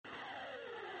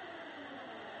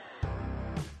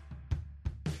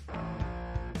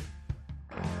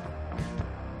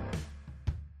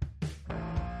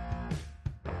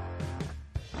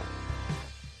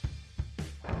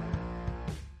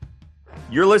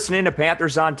You're listening to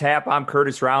Panthers on Tap. I'm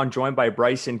Curtis Round, joined by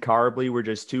Bryson Carbley. We're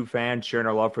just two fans sharing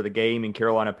our love for the game and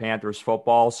Carolina Panthers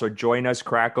football. So join us,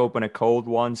 crack open a cold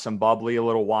one, some bubbly, a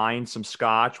little wine, some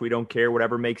scotch. We don't care,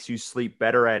 whatever makes you sleep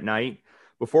better at night.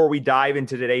 Before we dive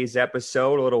into today's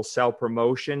episode, a little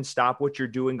self-promotion. Stop what you're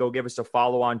doing. Go give us a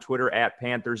follow on Twitter at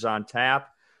Panthers on Tap.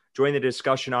 Join the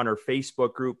discussion on our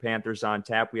Facebook group, Panthers on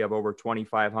Tap. We have over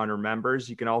 2,500 members.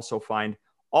 You can also find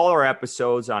all our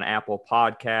episodes on Apple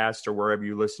Podcasts or wherever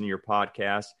you listen to your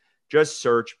podcast. Just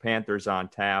search Panthers on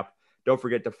Tap. Don't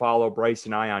forget to follow Bryce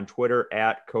and I on Twitter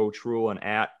at Coach Rule and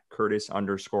at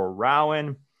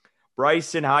Curtis_Rowan.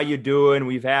 Bryson, how you doing?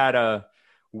 We've had a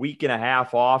week and a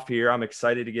half off here. I'm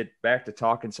excited to get back to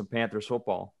talking some Panthers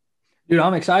football. Dude,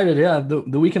 I'm excited. Yeah,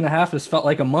 the week and a half has felt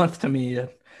like a month to me.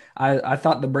 I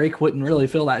thought the break wouldn't really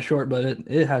feel that short, but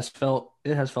it has felt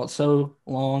so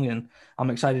long, and I'm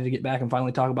excited to get back and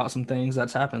finally talk about some things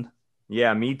that's happened.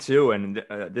 Yeah, me too. And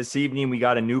this evening we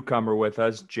got a newcomer with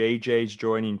us. JJ's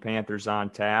joining Panthers on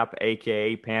Tap,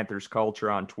 aka Panthers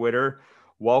Culture on Twitter.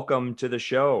 Welcome to the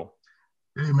show.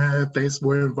 Hey man, thanks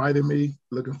for inviting me.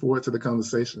 Looking forward to the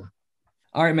conversation.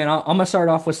 All right, man. I'm gonna start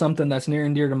off with something that's near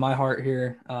and dear to my heart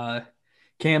here.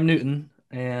 Cam Newton,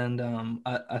 and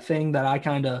a thing that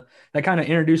kind of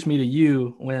introduced me to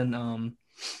you when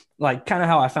like kind of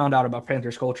how I found out about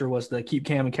Panthers culture was the Keep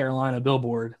Cam in Carolina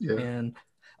billboard. Yeah. And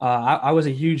I was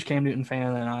a huge Cam Newton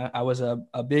fan, and I was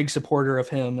a big supporter of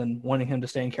him and wanting him to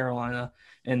stay in Carolina.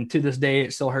 And to this day,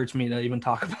 it still hurts me to even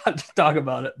talk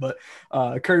about it. But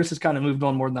Curtis has kind of moved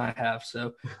on more than I have.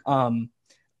 So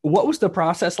what was the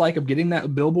process like of getting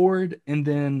that billboard? And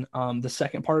then the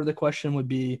second part of the question would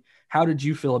be, how did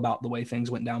you feel about the way things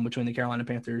went down between the Carolina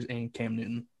Panthers and Cam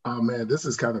Newton? Oh man, this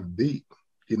is kind of deep.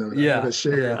 Yeah. I haven't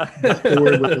shared the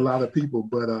story with a lot of people,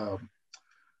 but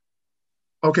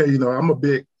okay, I'm a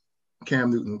big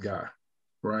Cam Newton guy,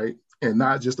 right? And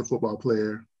not just a football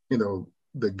player,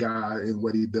 the guy and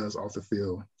what he does off the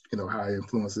field, how he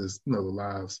influences, the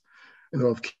lives,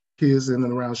 of kids in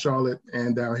and around Charlotte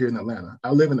and down here in Atlanta. I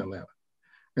live in Atlanta.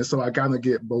 And so I kind of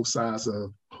get both sides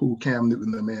of who Cam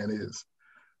Newton, the man, is.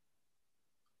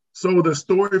 So the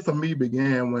story for me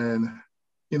began when,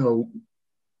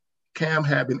 Cam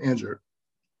had been injured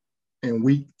in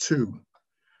week 2,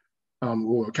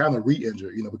 or kind of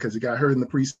re-injured, because he got hurt in the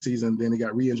preseason, then he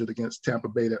got re-injured against Tampa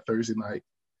Bay that Thursday night.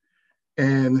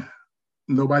 And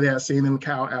nobody had seen him.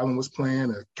 Kyle Allen was playing,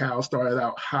 and Kyle started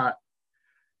out hot.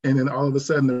 And then all of a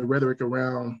sudden the rhetoric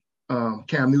around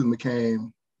Cam Newton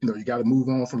became, you got to move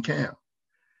on from Cam.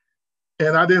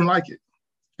 And I didn't like it.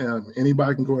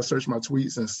 Anybody can go and search my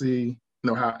tweets and see,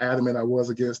 how adamant I was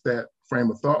against that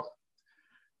frame of thought.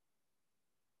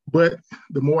 But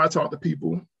the more I talk to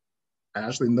people, I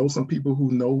actually know some people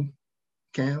who know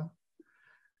Cam,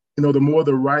 the more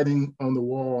the writing on the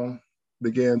wall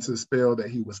began to spell that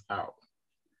he was out.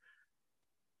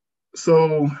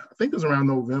 So I think it was around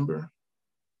November.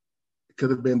 It could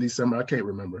have been December. I can't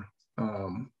remember.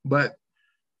 But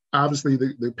obviously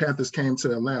the Panthers came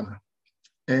to Atlanta,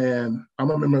 and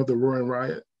I'm a member of the Roaring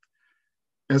Riot.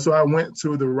 And so I went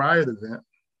to the Riot event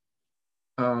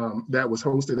that was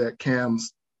hosted at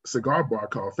Cam's cigar bar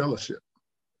called Fellowship.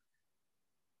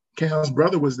 Cam's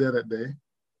brother was there that day,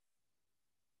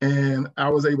 and I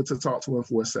was able to talk to him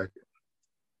for a second.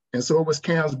 And so it was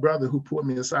Cam's brother who pulled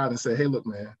me aside and said, "Hey, look,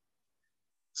 man.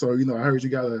 So, I heard you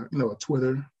got a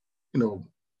Twitter,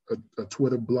 a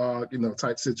Twitter blog,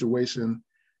 type situation,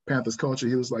 Panthers culture."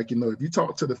 He was like, if you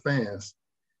talk to the fans,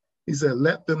 he said,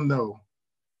 let them know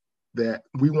that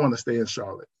we want to stay in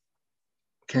Charlotte.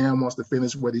 Cam wants to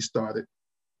finish what he started.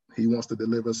 He wants to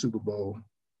deliver a Super Bowl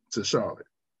to Charlotte,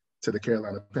 to the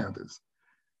Carolina Panthers.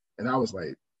 And I was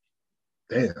like,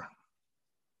 damn,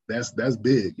 that's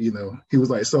big, He was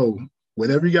like, so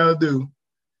whatever you got to do,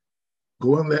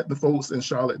 go and let the folks in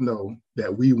Charlotte know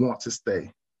that we want to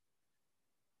stay.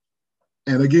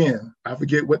 And again, I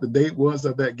forget what the date was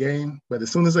of that game, but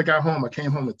as soon as I got home, I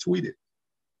came home and tweeted.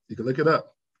 You can look it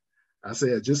up. I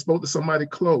said, I just spoke to somebody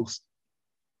close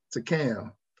to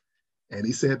Cam, and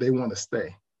he said they want to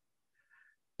stay.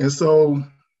 And so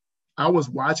I was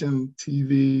watching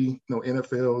TV,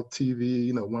 NFL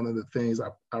TV, one of the things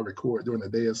I record during the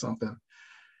day or something.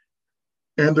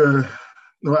 And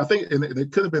I think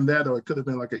it could have been that, or it could have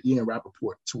been like an Ian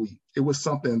Rappaport tweet. It was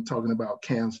something talking about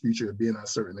Cam's future being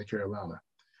uncertain in Carolina.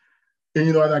 And,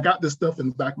 and I got this stuff in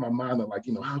the back of my mind of like,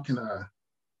 how can I,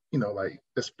 like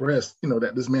express,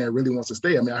 that this man really wants to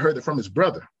stay. I mean, I heard it from his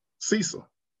brother, Cecil,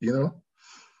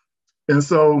 And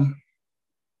so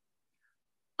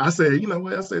I said,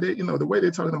 what? I said, the way they're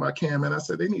talking about Cam, man, I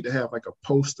said, they need to have like a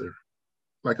poster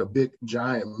like a big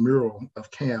giant mural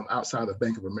of Cam outside of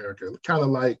Bank of America, kind of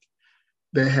like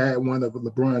they had one of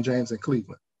LeBron James in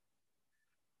Cleveland.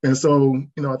 And so,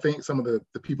 you know, I think some of the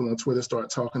people on Twitter started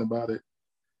talking about it.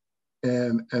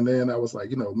 And then I was like,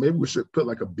 you know, maybe we should put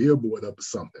like a billboard up or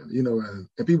something, you know, and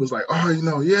people was like, oh, you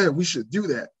know, yeah, we should do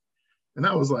that. And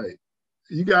I was like,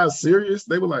 you guys serious?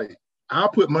 They were like, I'll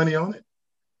put money on it.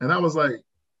 And I was like,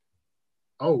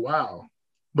 oh, wow.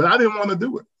 But I didn't want to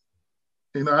do it.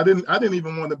 You know, I didn't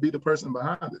even want to be the person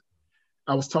behind it.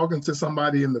 I was talking to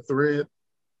somebody in the thread,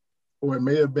 or it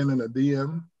may have been in a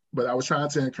DM, but I was trying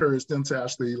to encourage them to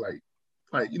actually like,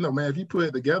 you know, man, if you put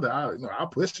it together, I'll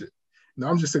push it. You know,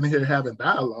 I'm just sitting here having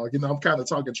dialogue. You know, I'm kind of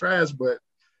talking trash, but,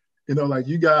 you know, like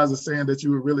you guys are saying that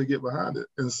you would really get behind it.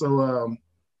 And so,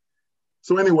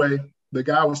 so anyway, the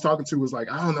guy I was talking to was like,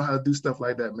 I don't know how to do stuff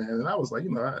like that, man. And I was like,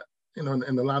 you know,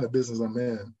 in the line of business I'm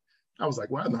in, I was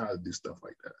like, well, I know how to do stuff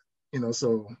like that. You know,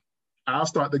 so I'll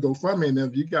start the GoFundMe, and then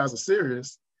if you guys are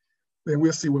serious, then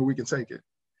we'll see where we can take it.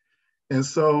 And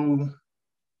so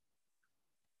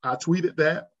I tweeted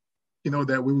that, you know,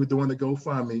 that we were doing the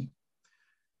GoFundMe.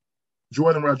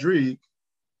 Jordan Rodriguez,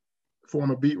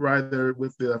 former beat writer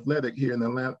with The Athletic here in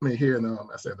Atlanta, here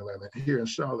in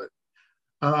Charlotte,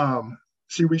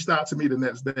 she reached out to me the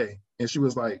next day, and she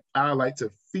was like, I'd like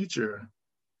to feature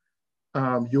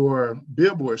your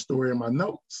billboard story in my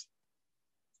notes.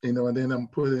 You know, and then I'm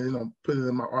put it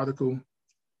in my article,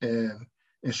 and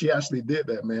she actually did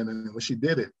that, man. And when she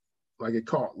did it, like it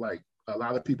caught like a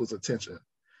lot of people's attention.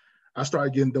 I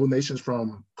started getting donations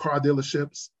from car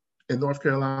dealerships in North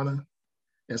Carolina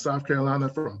and South Carolina,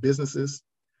 from businesses.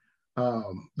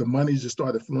 The money just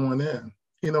started flowing in,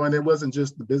 you know, and it wasn't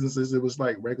just the businesses, it was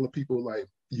like regular people like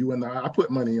you and I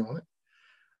put money on it.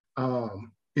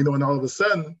 You know, and all of a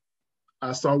sudden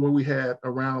I saw where we had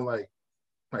around like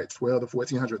 $1,200 to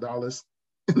 $1,400,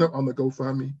 you know, on the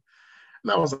GoFundMe.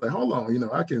 And I was like, hold on, you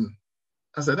know, I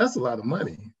said, that's a lot of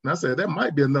money. And I said, that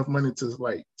might be enough money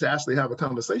to actually have a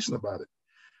conversation about it.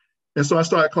 And so I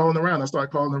started calling around. I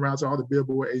started calling around to all the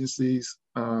billboard agencies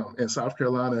in South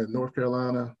Carolina and North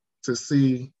Carolina to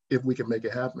see if we could make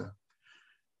it happen.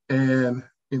 And,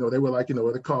 you know, they were like, you know,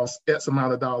 it costs X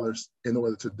amount of dollars in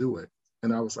order to do it.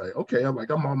 And I was like, okay,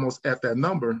 I'm almost at that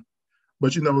number.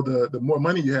 But, you know, the more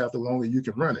money you have, the longer you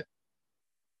can run it.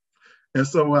 And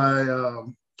so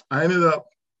I ended up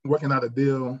working out a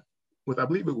deal with, I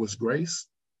believe it was Grace.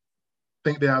 I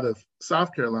think they're out of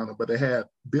South Carolina, but they had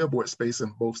billboard space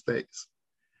in both states.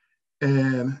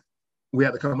 And we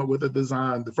had to come up with a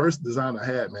design. The first design I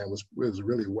had, man, was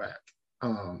really whack.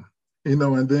 You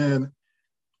know, and then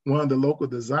one of the local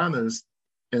designers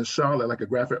in Charlotte, like a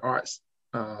graphic arts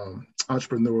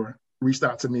entrepreneur, reached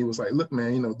out to me, was like, look,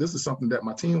 man, you know, this is something that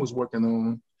my team was working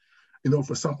on, you know,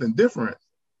 for something different.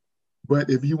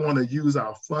 But if you want to use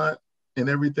our font and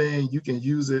everything, you can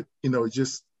use it, you know,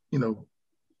 just, you know,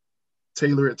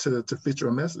 tailor it to fit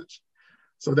your message.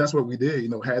 So that's what we did, you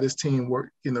know, had this team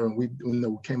work, you know, and we, you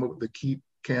know, came up with the Keep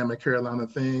Cam and Carolina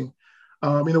thing.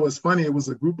 You know, what's funny, it was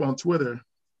a group on Twitter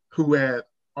who had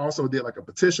also did like a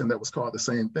petition that was called the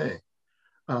same thing.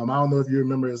 I don't know if you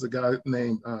remember, there's a guy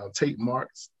named Tate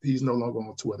Marks. He's no longer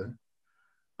on Twitter.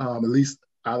 At least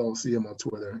I don't see him on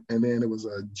Twitter. And then it was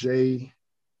a Jay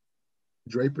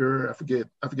Draper, I forget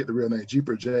the real name,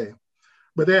 Jeeper J.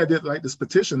 But they did like this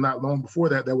petition not long before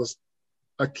that was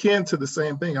akin to the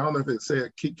same thing. I don't know if it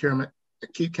said Keep Cam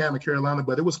and Carolina,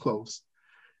 but it was close.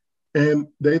 And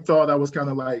they thought I was kind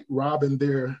of like robbing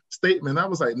their statement. I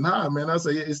was like, nah, man. I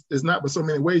say it's not, but so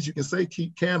many ways you can say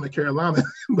Keep Cam and Carolina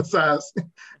besides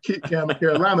Keep Cam and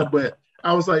Carolina. But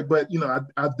I was like, but, you know,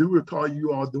 I do recall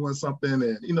you all doing something.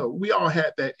 And, you know, we all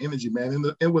had that energy, man.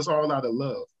 And it was all out of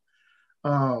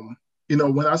love. You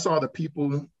know, when I saw the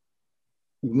people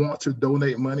want to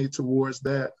donate money towards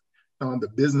that, the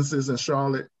businesses in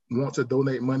Charlotte want to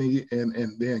donate money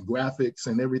and then graphics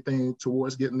and everything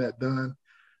towards getting that done,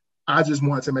 I just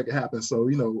wanted to make it happen. So,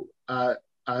 you know, I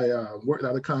worked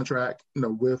out a contract, you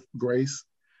know, with Grace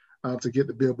to get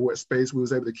the billboard space. We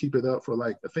was able to keep it up for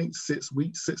like, I think 6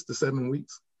 to 7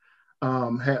 weeks.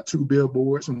 Had 2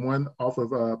 billboards, and one off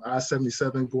of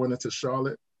I-77 going into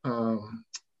Charlotte. And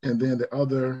then the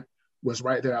other was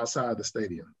right there outside the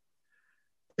stadium.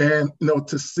 And, you know,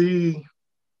 to see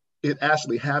it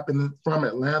actually happen from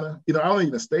Atlanta, you know, I don't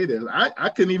even stay there. I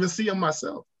couldn't even see them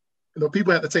myself. You know,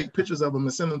 people had to take pictures of them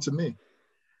and send them to me.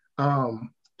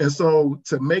 And so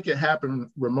to make it happen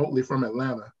remotely from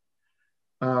Atlanta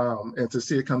and to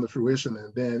see it come to fruition,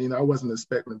 and then, you know, I wasn't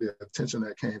expecting the attention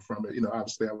that came from it. You know,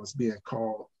 obviously I was being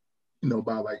called, you know,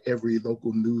 by like every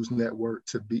local news network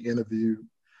to be interviewed.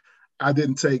 I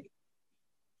didn't take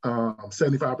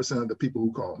 75% of the people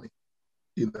who called me.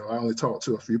 You know, I only talked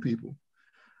to a few people.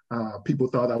 People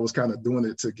thought I was kind of doing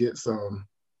it to get some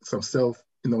self,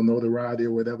 notoriety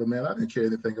or whatever. Man, I didn't care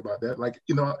anything about that. Like,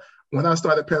 when I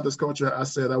started Panthers Culture, I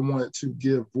said I wanted to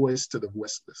give voice to the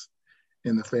voiceless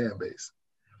in the fan base.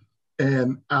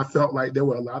 And I felt like there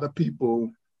were a lot of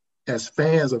people as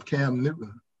fans of Cam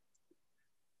Newton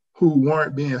who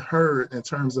weren't being heard in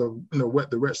terms of,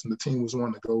 what direction the team was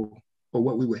wanting to go or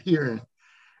what we were hearing,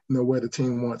 where the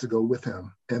team wanted to go with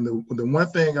him. And the one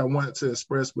thing I wanted to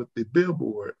express with the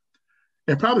billboard,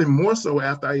 and probably more so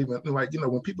after I even,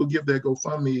 when people give their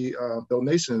GoFundMe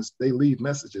donations, they leave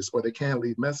messages or they can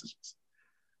leave messages.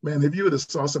 Man, if you would have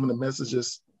saw some of the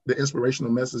messages, the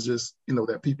inspirational messages,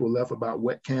 that people left about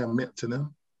what Cam meant to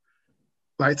them,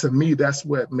 like, to me, that's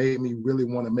what made me really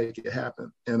want to make it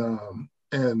happen.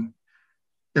 And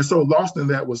so lost in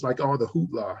that was like all the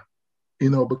hoopla,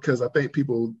 because I think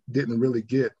people didn't really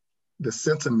get the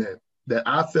sentiment that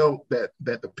I felt that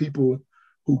the people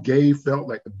who gave felt,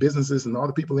 like the businesses and all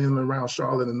the people in and around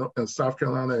Charlotte and South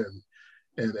Carolina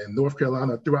and North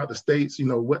Carolina, throughout the states,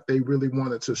 what they really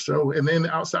wanted to show. And then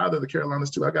outside of the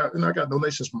Carolinas too, I got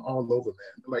donations from all over,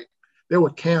 man. Like, there were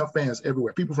Cam fans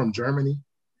everywhere, people from Germany,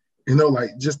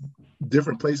 like just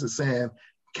different places saying,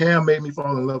 Cam made me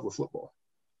fall in love with football.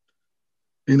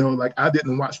 Like, I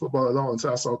didn't watch football at all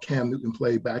until I saw Cam Newton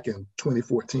play back in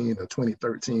 2014 or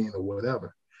 2013 or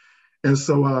whatever. And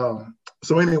so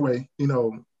anyway,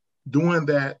 doing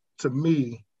that to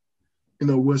me,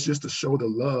 was just to show the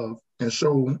love and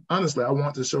show, honestly, I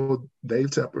want to show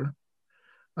Dave Tepper,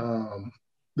 the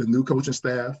new coaching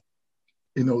staff,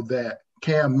 that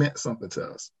Cam meant something to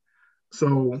us.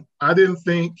 So I didn't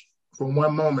think for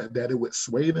one moment that it would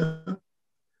sway them,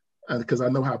 because I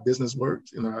know how business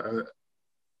works.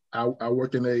 I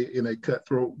work in a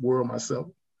cutthroat world myself,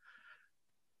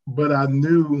 but I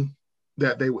knew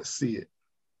that they would see it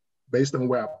based on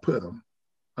where I put them,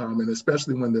 and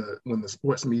especially when the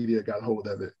sports media got hold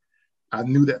of it, I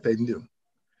knew that they knew.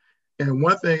 And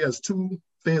one thing, there's two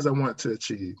things I wanted to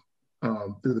achieve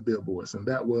through the billboards, and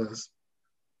that was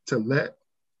to let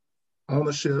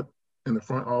ownership in the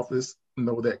front office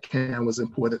know that Cam was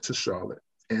important to Charlotte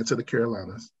and to the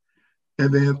Carolinas,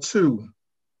 and then two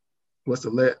was to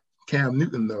let Cam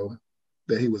Newton know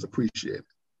that he was appreciated.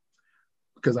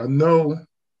 Because I know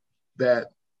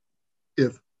that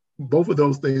if both of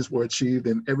those things were achieved,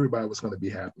 then everybody was going to be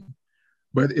happy.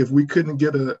 But if we couldn't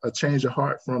get a change of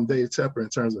heart from Dave Tepper in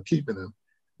terms of keeping him,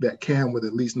 that Cam would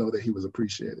at least know that he was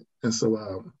appreciated. And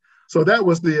so that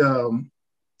was the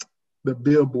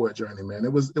billboard journey, man.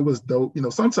 It was dope.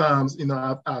 Sometimes,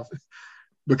 I've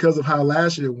because of how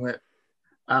last year went,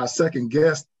 I second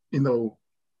guessed,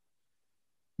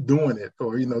 doing it,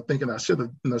 or thinking I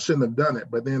shouldn't have done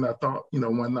it. But then I thought,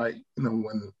 one night,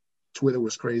 when Twitter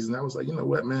was crazy, and I was like, you know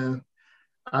what, man,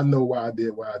 I know why I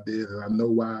did what I did, and I know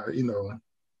why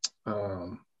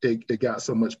it got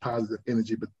so much positive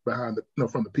energy behind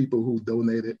from the people who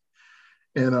donated,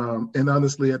 and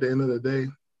honestly, at the end of the day,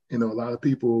 a lot of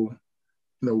people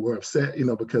were upset,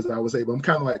 because I was able. I'm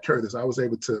kind of like Curtis. I was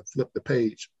able to flip the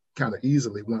page kind of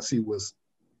easily once he was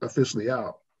officially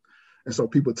out. And so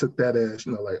people took that as,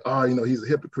 he's a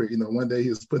hypocrite. One day he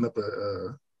was putting up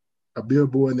a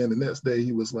billboard, and then the next day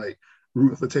he was like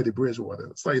rooting for Teddy Bridgewater.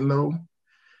 It's like, no,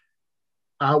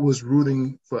 I was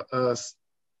rooting for us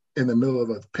in the middle of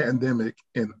a pandemic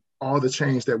and all the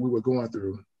change that we were going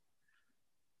through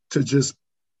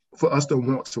for us to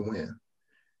want to win.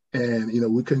 And,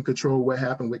 we couldn't control what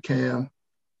happened with Cam,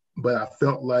 but I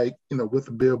felt like, with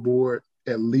the billboard,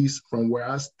 at least from where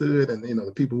I stood and,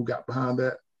 the people who got behind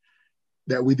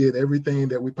that we did everything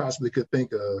that we possibly could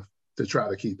think of to try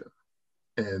to keep him.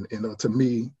 And, to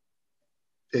me,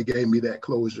 it gave me that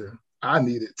closure I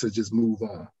needed to just move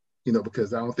on,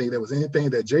 because I don't think there was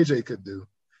anything that JJ could do,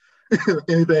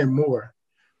 anything more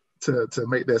to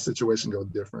make that situation go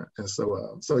different. And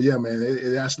so yeah, man,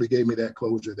 it actually gave me that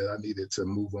closure that I needed to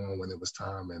move on when it was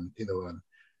time. And,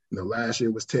 last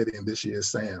year was Teddy and this year is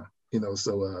Sam, and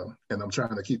I'm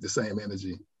trying to keep the same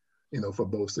energy, for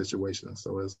both situations.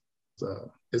 So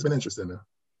it's been interesting though.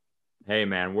 Hey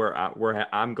man,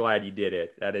 I'm glad you did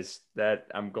it.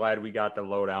 I'm glad we got the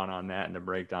lowdown on that and the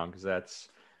breakdown, because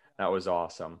that was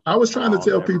awesome. I was trying to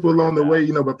tell people along the way,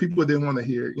 but people didn't want to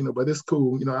hear it, but it's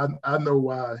cool. I know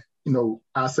why,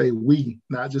 I say we,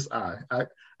 not just I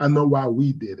know why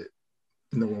we did it.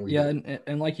 When we did it.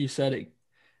 And like you said,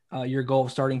 your goal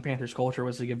of starting Panthers Culture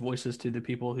was to give voices to the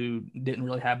people who didn't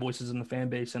really have voices in the fan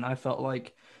base. And I felt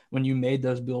like when you made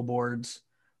those billboards,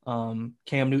 Cam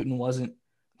Newton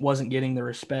wasn't getting the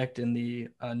respect and the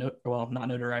not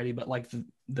notoriety, but like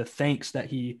the thanks that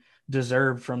he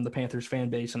deserved from the Panthers fan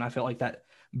base. And I felt like that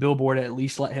billboard at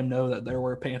least let him know that there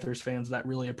were Panthers fans that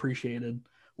really appreciated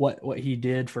what he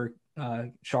did for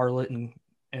Charlotte and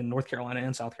North Carolina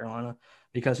and South Carolina,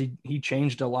 because he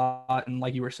changed a lot. And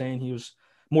like you were saying, he was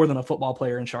more than a football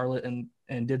player in Charlotte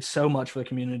and did so much for the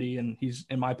community. And he's,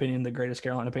 in my opinion, the greatest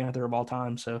Carolina Panther of all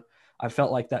time. So I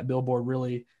felt like that billboard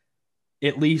really,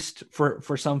 at least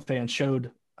for some fans,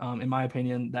 showed, in my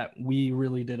opinion, that we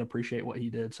really did appreciate what he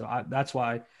did. So that's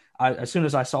why as soon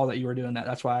as I saw that you were doing that,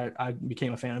 that's why I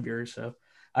became a fan of yours. So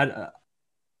I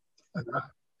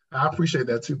appreciate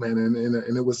that too, man.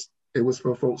 And it was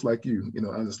for folks like you,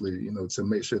 honestly, to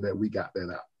make sure that we got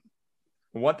that out.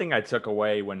 One thing I took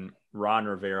away when Ron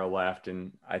Rivera left,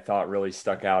 and I thought really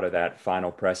stuck out of that final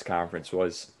press conference,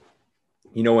 was,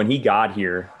 when he got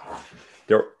here,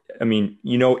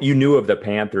 you knew of the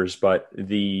Panthers, but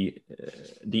the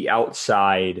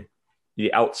outside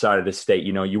of the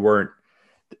state,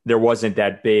 there wasn't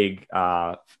that big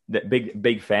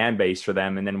fan base for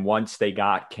them. And then once they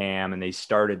got Cam and they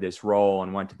started this role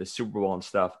and went to the Super Bowl and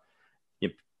stuff,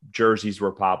 jerseys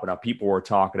were popping up. People were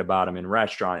talking about him in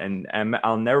restaurant. And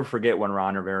I'll never forget when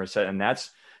Ron Rivera said, and that's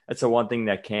the one thing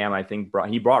that Cam, I think,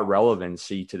 brought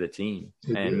relevancy to the team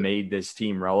and made this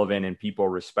team relevant, and people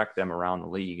respect them around the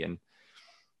league. And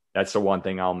that's the one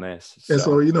thing I'll miss. So. And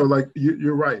so, like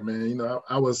you're right, man.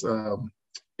 I was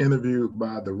interviewed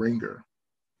by The Ringer.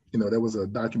 There was a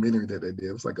documentary that they did.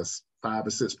 It was like a 5 or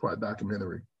 6 part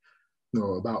documentary,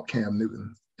 about Cam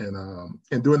Newton.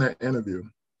 And during that interview,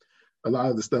 a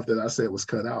lot of the stuff that I said was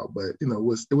cut out, but it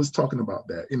was talking about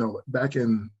that. Back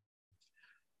in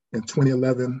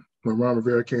 2011, when Ron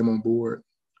Rivera came on board,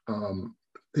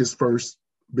 his first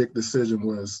big decision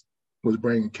was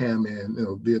bringing Cam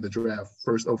in, via the draft,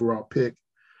 first overall pick.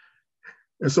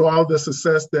 And so all the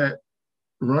success that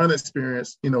Ron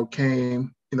experienced,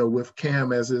 came, with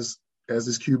Cam as his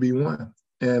QB1,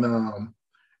 and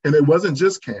it wasn't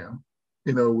just Cam,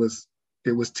 it was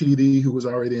TD who was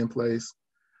already in place.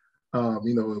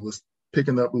 It was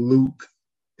picking up Luke,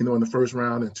 in the first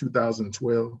round in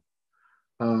 2012.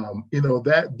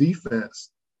 That defense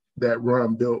that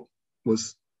Ron built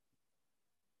was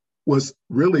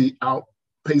really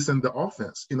outpacing the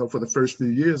offense, for the first few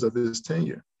years of his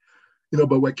tenure.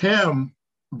 But what Cam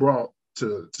brought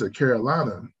to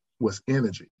Carolina was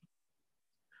energy.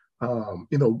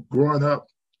 Growing up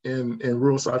in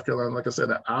rural South Carolina, like I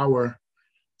said, an hour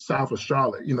south of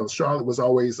Charlotte, Charlotte was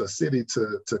always a city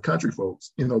to country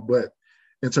folks, but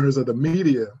in terms of the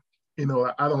media,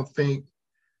 I don't think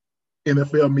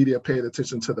NFL media paid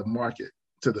attention to the market,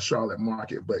 to the Charlotte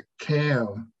market, but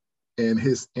Cam and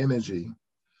his energy,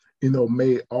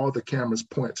 made all the cameras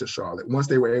point to Charlotte. Once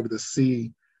they were able to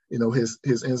see,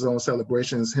 his end zone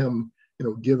celebrations, him,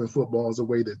 giving footballs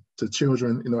away to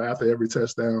children, after every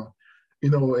touchdown,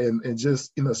 and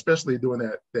just, especially during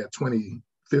that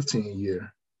 2015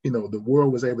 year, the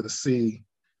world was able to see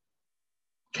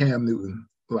Cam Newton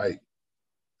like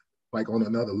on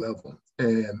another level.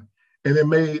 And it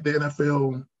made the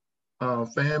NFL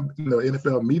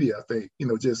NFL media, I think,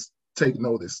 just take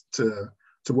notice to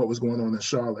what was going on in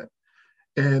Charlotte.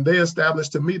 And they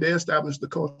established the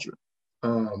culture.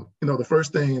 The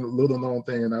first thing, little known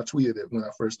thing, and I tweeted it when I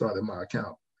first started my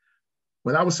account.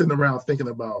 When I was sitting around thinking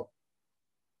about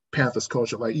Panthers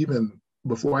culture, like even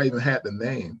before I even had the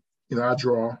name, I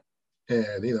draw,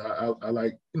 and I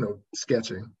like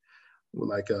sketching with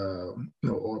like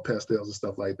oil pastels and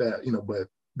stuff like that. But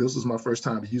this was my first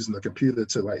time using the computer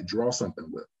to like draw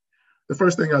something with. The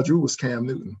first thing I drew was Cam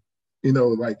Newton,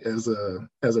 like as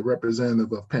a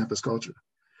representative of Panthers culture.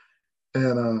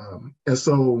 And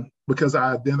so because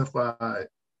I identified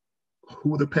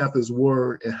who the Panthers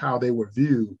were and how they were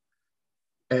viewed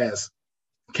as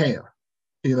Cam,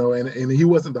 and he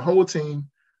wasn't the whole team,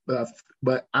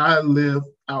 but I lived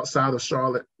outside of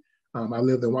Charlotte. I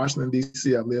lived in Washington,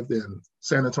 D.C. I lived in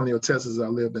San Antonio, Texas. I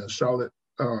lived in Charlotte,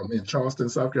 in Charleston,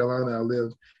 South Carolina. I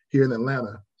lived here in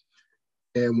Atlanta.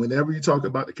 And whenever you talk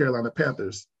about the Carolina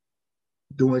Panthers,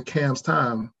 during Cam's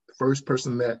time, the first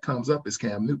person that comes up is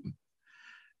Cam Newton.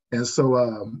 And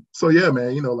so yeah,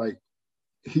 man, like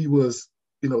he was,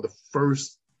 the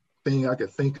first thing I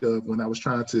could think of when I was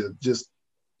trying to just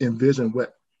envision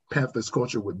what Panthers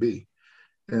culture would be.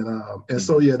 And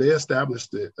so, yeah, they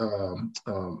established it.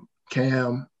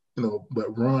 Cam,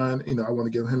 but Ron, I want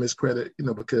to give him his credit,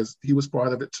 because he was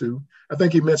part of it too. I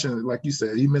think he mentioned, like you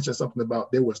said, something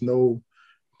about there was no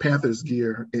Panthers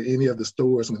gear in any of the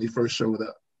stores when he first showed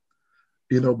up,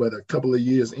 but a couple of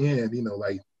years in,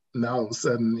 like now all of a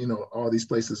sudden, all these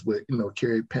places would,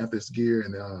 carry Panthers gear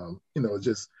and,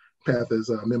 just Panthers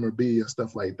memorabilia and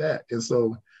stuff like that. And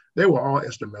so they were all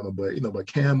instrumental, but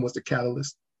Cam was the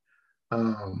catalyst.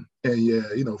 And yeah,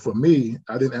 for me,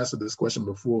 I didn't answer this question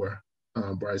before,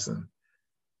 Bryson.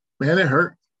 Man, it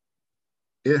hurt.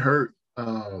 It hurt,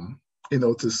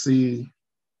 to see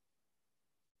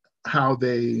how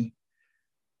they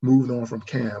moved on from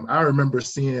Cam. I remember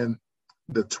seeing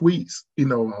the tweets, I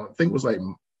think it was like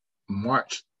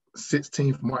March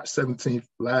 16th, March 17th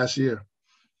last year,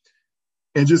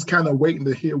 and just kind of waiting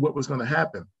to hear what was going to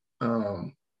happen.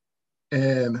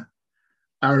 And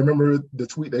I remember the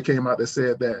tweet that came out that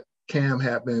said that Cam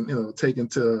had been, taken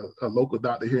to a local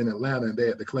doctor here in Atlanta, and they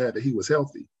had declared that he was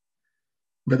healthy.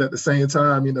 But at the same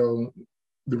time, the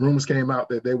rumors came out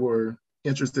that they were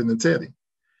interested in Teddy.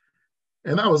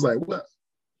 And I was like, what?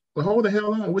 Well, hold the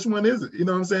hell on. Which one is it? You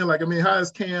know what I'm saying? Like, how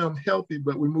is Cam healthy,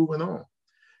 but we're moving on?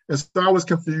 And so I was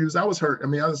confused. I was hurt.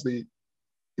 Honestly,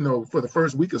 for the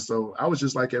first week or so, I was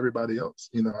just like everybody else.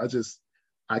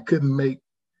 I couldn't make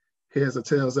heads or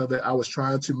tails of it. I was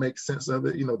trying to make sense of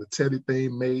it. The Teddy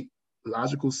thing made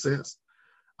logical sense.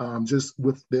 Just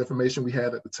with the information we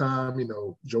had at the time,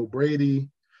 Joe Brady,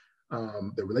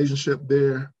 the relationship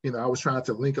there, I was trying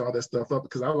to link all that stuff up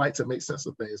because I like to make sense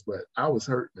of things, but I was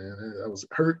hurt, man. I was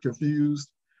hurt, confused,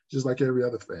 just like every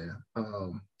other fan.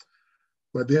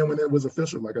 But then when it was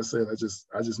official, like I said, I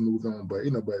just moved on. But,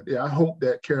 I hope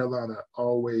that Carolina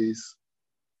always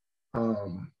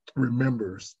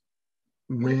remembers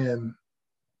when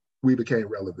we became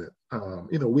relevant.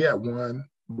 We had won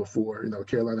before,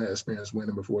 Carolina had experienced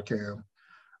winning before Cam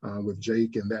with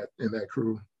Jake and that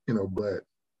crew,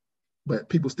 but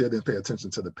people still didn't pay attention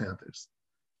to the Panthers.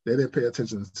 They didn't pay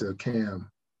attention to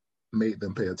Cam, made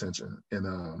them pay attention.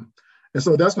 And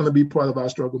so that's going to be part of our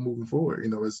struggle moving forward,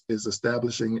 is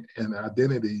establishing an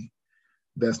identity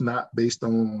that's not based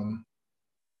on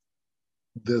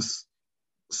this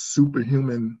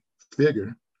superhuman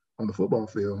figure on the football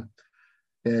field,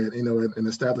 and and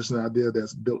establishing an idea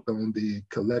that's built on the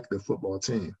collective football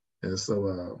team. And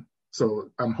so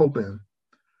I'm hoping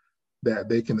that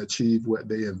they can achieve what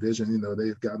they envision.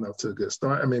 They've gotten off to a good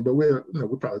start. But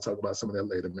we'll probably talk about some of that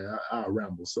later, man. I'll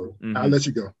ramble, so I'll let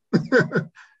you go.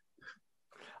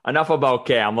 Enough about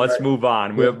Cam. Let's move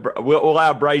on. Yeah. We'll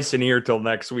have Bryson here till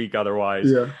next week otherwise.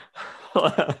 Yeah.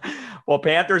 Well,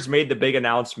 Panthers made the big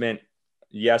announcement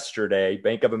yesterday.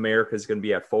 Bank of America is going to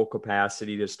be at full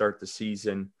capacity to start the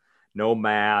season. No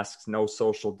masks, no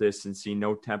social distancing,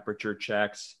 no temperature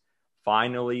checks.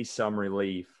 Finally, some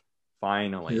relief.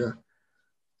 Finally. Yeah.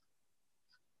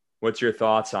 What's your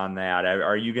thoughts on that?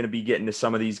 Are you going to be getting to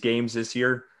some of these games this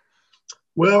year?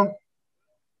 Well,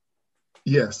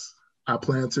 yes, I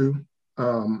plan to.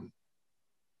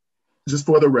 Just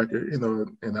for the record,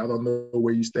 and I don't know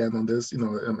where you stand on this,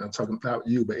 I'm talking about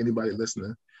you, but anybody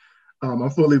listening. I'm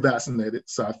fully vaccinated,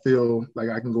 so I feel like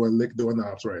I can go and lick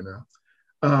doorknobs right now.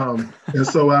 And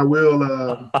so I will,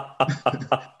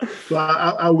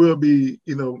 I will be,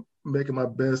 making my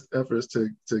best efforts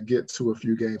to get to a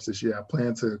few games this year. I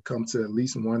plan to come to at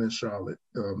least one in Charlotte.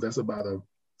 That's about a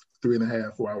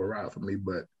 3.5, 4 hour ride for me,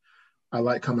 but I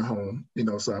like coming home,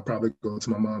 so I probably go to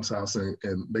my mom's house and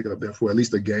make it up there for at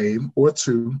least a game or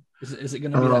two. Is it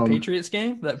going to be that Patriots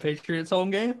game, that Patriots home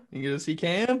game? You going to see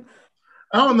Cam?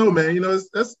 I don't know, man.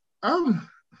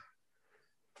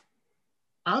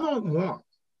 I don't want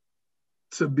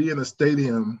to be in a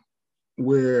stadium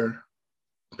where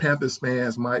Panthers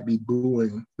fans might be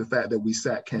booing the fact that we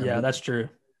sat Cam. Yeah, that's true.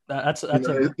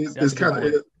 It's kind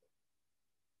of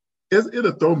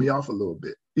it'll throw me off a little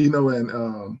bit,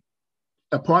 and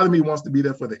a part of me wants to be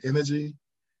there for the energy,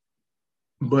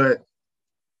 but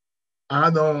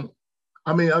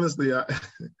honestly,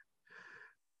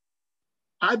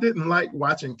 I didn't like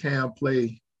watching Cam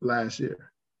play last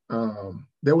year.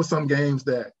 There were some games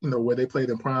that, where they played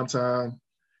in prime time,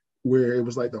 where it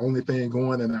was like the only thing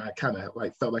going, and I kind of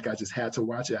felt like I just had to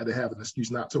watch it. I didn't have an excuse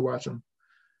not to watch him.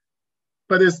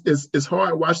 But it's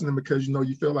hard watching him because,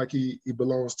 you feel like he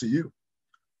belongs to you.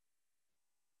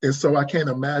 And so I can't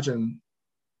imagine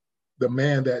the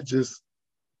man that just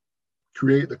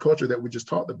created the culture that we just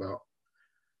talked about.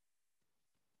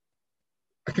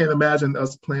 I can't imagine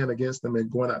us playing against them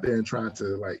and going out there and trying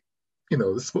to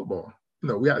this football.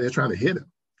 We out there trying to hit him,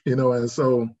 and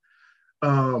so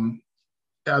I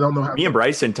don't know how. Me and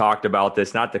Bryson talked about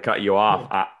this, not to cut you off.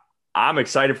 Yeah. I'm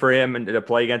excited for him and to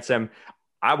play against him.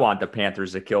 I want the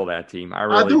Panthers to kill that team. I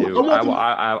really do.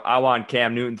 I want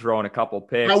Cam Newton throwing a couple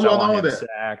picks. I want all that.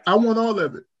 Sacked. I want all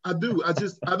of it. I do. I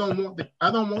don't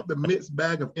want the mixed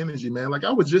bag of energy, man.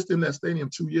 I was just in that stadium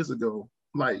 2 years ago,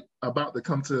 about to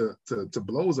come to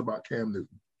blows about Cam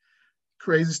Newton.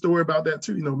 crazy story about that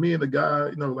too. Me and the guy,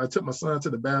 I took my son to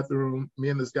the bathroom. Me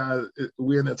and this guy,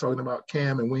 we're in there talking about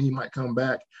Cam and when he might come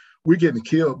back. We're getting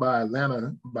killed by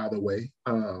Atlanta, by the way.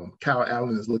 Kyle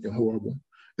Allen is looking horrible.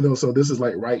 So this is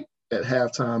like right at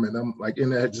halftime, and I'm like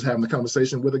in there just having a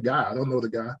conversation with a guy. I don't know the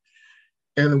guy.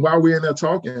 And while we're in there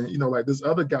talking, like this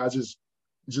other guy just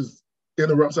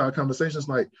interrupts our conversations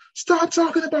like, stop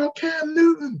talking about Cam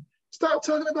Newton. Stop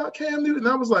talking about Cam Newton.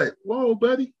 And I was like, whoa,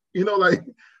 buddy. Like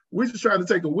we're just trying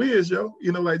to take a whiz, yo.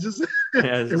 Just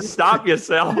stop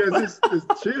yourself. Just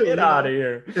chill. Get out of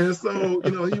here. And so,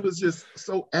 he was just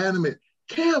so adamant.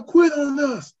 Cam quit on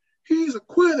us. He's a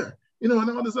quitter. And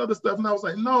all this other stuff. And I was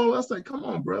like, no. I was like, come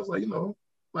on, bro. I was like,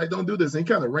 like don't do this. And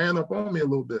he kind of ran up on me a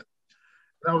little bit.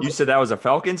 You said that was a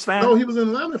Falcons fan? No, he was in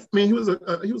Atlanta. I mean, he was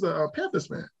a Panthers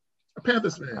fan. A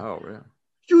Panthers fan. Oh, yeah.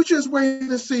 You just wait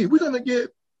and see. We're gonna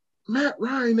get Matt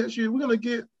Ryan next year. We're gonna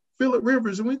get Phillip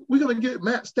Rivers, and we're gonna get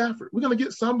Matt Stafford. We're gonna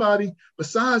get somebody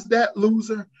besides that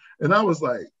loser. And I was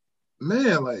like,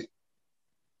 man,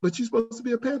 but you're supposed to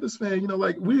be a Panthers fan.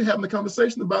 Like we're having a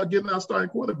conversation about getting our starting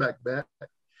quarterback back,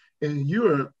 and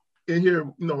you're in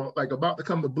here, like about to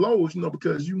come to blows,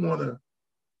 because you want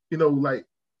to, like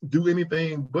do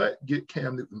anything but get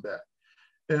Cam Newton back,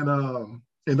 and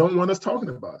don't want us talking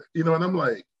about it, and I'm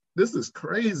like, this is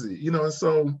crazy, and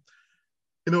so,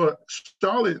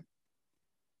 Charlotte,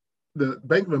 the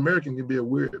Bank of America can be a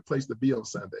weird place to be on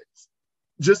Sundays,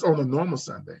 just on a normal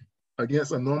Sunday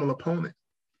against a normal opponent.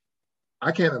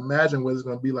 I can't imagine what it's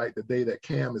going to be like the day that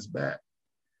Cam is back,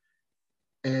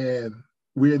 and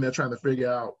we're in there trying to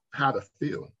figure out how to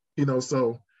feel,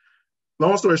 so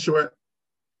long story short,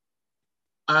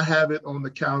 I have it on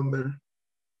the calendar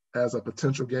as a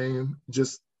potential game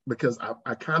just because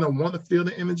I kind of want to feel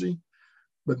the energy,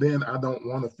 but then I don't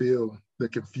want to feel the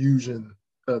confusion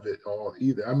of it all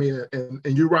either. I mean,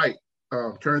 and you're right,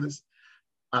 Curtis.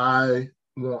 I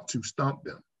want to stump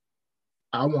them.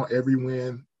 I want every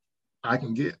win I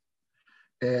can get.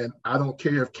 And I don't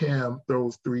care if Cam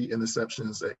throws 3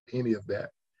 interceptions at any of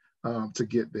that to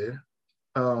get there.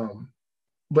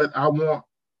 But I want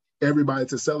everybody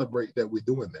to celebrate that we're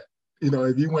doing that.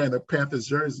 If you're wearing a Panthers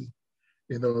jersey,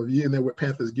 if you're in there with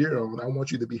Panthers gear on, I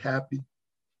want you to be happy,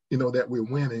 that we're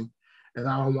winning. And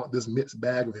I don't want this mixed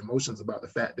bag of emotions about the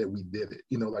fact that we did it.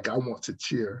 Like I want to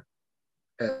cheer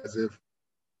as if,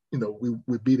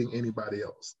 we're beating anybody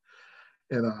else.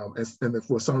 And if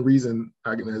for some reason,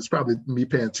 it's probably me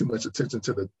paying too much attention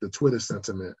to the Twitter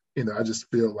sentiment. I just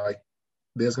feel like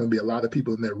there's going to be a lot of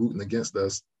people in there rooting against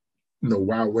us,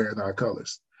 while wearing our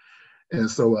colors. And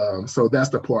so that's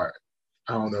the part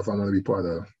I don't know if I want to be part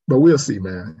of, but we'll see,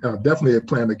 man. Definitely a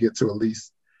plan to get to at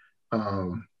least,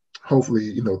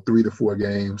 hopefully, 3 to 4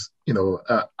 games.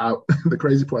 The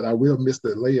crazy part, I will miss the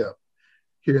layup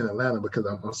here in Atlanta because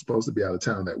I'm supposed to be out of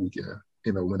town that weekend.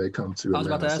 When they come to Atlanta. I was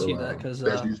about to ask you that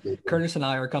because Curtis and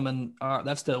I are coming.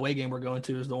 That's the away game we're going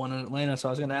to is the one in Atlanta. So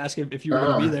I was going to ask you if you were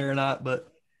going to be there or not.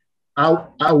 But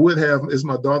I would have. It's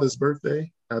my daughter's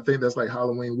birthday. I think that's like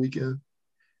Halloween weekend.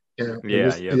 And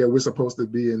we're supposed to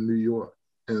be in New York.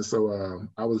 And so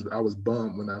I was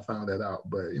bummed when I found that out.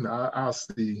 But I'll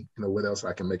see what else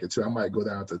I can make it to. I might go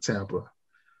down to Tampa.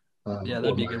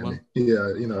 That'd be a good one.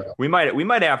 Yeah, we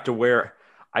might have to wear.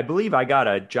 I believe I got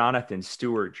a Jonathan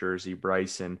Stewart jersey,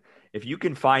 Bryson. If you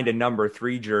can find a number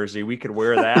 3 jersey, we could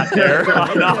wear that there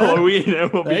on Halloween.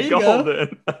 It will be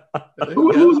golden.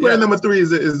 Who's wearing number 3?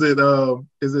 Is it Will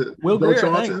Joe Greer,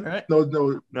 Charlton? Right?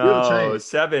 No. No, Will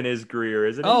 7 is Greer,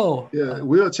 isn't it? Oh, yeah.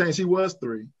 Will change. He was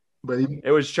 3. But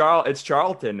it's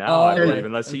Charlton now, I believe,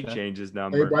 unless he changes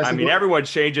number. Hey, Bryson, everyone's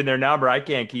changing their number. I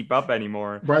can't keep up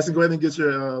anymore. Bryson, go ahead and get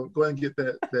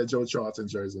that Joe Charlton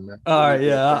jersey, man. All right,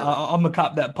 yeah, I'm gonna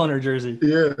cop that punter jersey.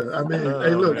 Yeah, I mean,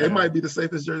 hey, look, it might be the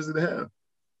safest jersey to have.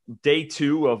 Day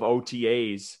 2 of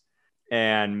OTAs,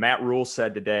 and Matt Rule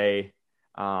said today,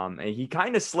 and he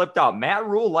kind of slipped out. Matt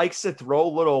Rule likes to throw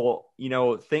little,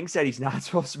 things that he's not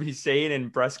supposed to be saying in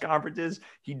press conferences.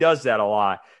 He does that a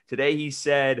lot. Today he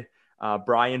said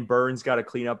Brian Burns got to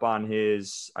clean up on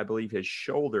his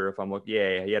shoulder. If I'm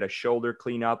looking, he had a shoulder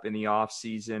cleanup in the off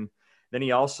season. Then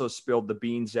he also spilled the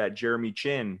beans that Jeremy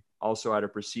Chin also had a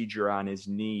procedure on his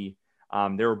knee.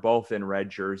 They were both in red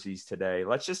jerseys today.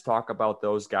 Let's just talk about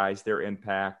those guys, their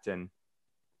impact, and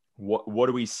what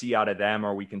do we see out of them?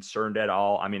 Are we concerned at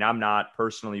all? I mean, I'm not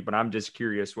personally, but I'm just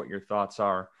curious what your thoughts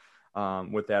are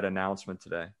with that announcement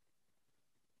today.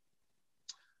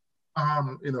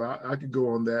 I could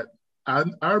go on that. I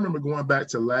remember going back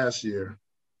to last year,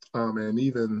 and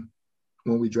even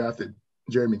when we drafted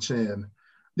Jeremy Chin,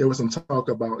 there was some talk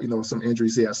about, some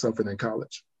injuries he had suffered in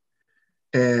college.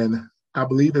 And I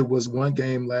believe it was one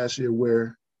game last year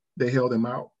where they held him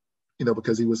out,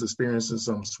 because he was experiencing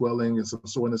some swelling and some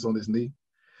soreness on his knee.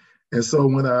 And so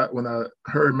when I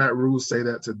heard Matt Rhule say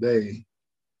that today,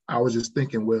 I was just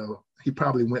thinking, well, he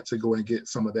probably went to go and get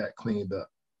some of that cleaned up.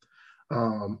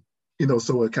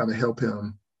 So it kind of helped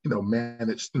him,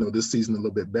 manage, this season a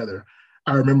little bit better.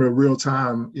 I remember real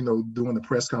time, doing the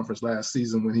press conference last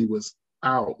season when he was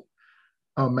out,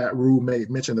 Matt Rhule made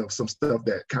mention of some stuff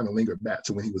that kind of lingered back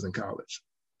to when he was in college.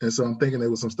 And so I'm thinking there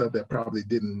was some stuff that probably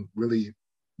didn't really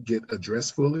get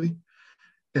addressed fully.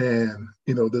 And,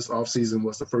 this offseason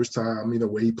was the first time,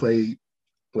 where he played,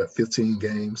 15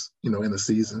 games, in the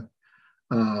season.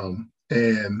 And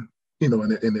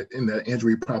that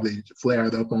injury probably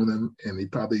flared up on him, and he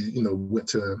probably, went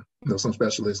to, some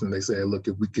specialists, and they said, look,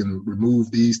 if we can remove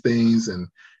these things and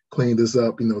clean this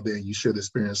up, then you should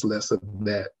experience less of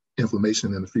that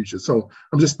inflammation in the future. So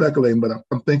I'm just speculating, but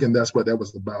I'm thinking that's what that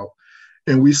was about.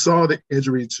 And we saw the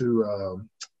injury to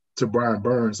Brian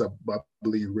Burns, I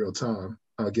believe, real time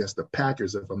against the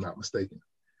Packers, if I'm not mistaken.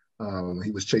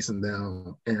 He was chasing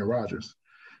down Aaron Rodgers.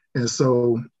 And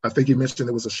so I think he mentioned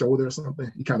it was a shoulder or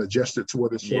something. He kind of gestured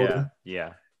toward his shoulder.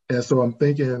 Yeah. And so I'm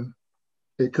thinking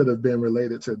it could have been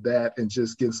related to that and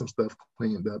just getting some stuff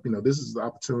cleaned up. This is the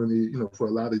opportunity, for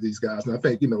a lot of these guys. And I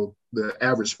think, the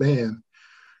average fan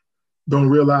don't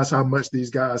realize how much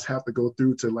these guys have to go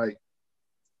through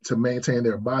to maintain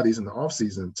their bodies in the off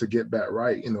season to get back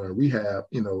right, in rehab,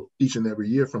 each and every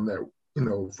year from that,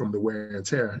 from the wear and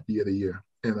tear year to year.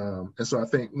 And so I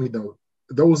think,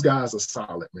 those guys are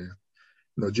solid, man.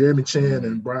 Jeremy Chin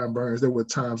and Brian Burns, there were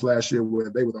times last year where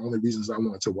they were the only reasons I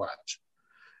wanted to watch.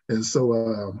 And so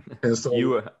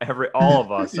all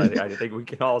of us, I think we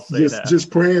can all say that.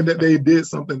 Just praying that they did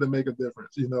something to make a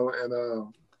difference,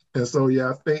 and so, yeah,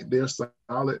 I think they're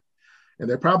solid and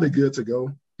they're probably good to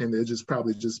go. And they're just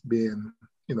probably just being,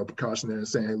 precautionary and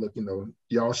saying, hey, look,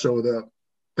 y'all showed up.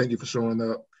 Thank you for showing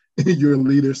up. You're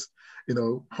leaders,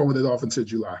 hold it off until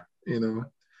July, And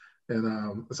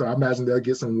so I imagine they'll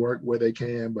get some work where they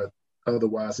can, but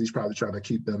otherwise he's probably trying to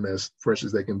keep them as fresh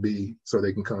as they can be so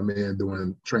they can come in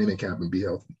during training camp and be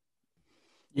healthy.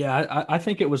 Yeah, I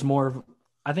think it was more of,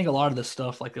 I think a lot of the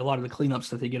stuff, like a lot of the cleanups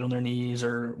that they get on their knees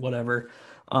or whatever,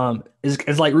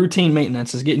 is like routine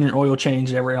maintenance, is getting your oil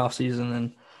changed every off season.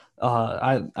 And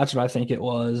that's what I think it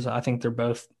was. I think they're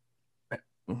both,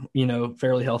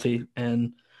 fairly healthy,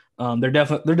 and they're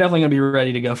definitely going to be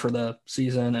ready to go for the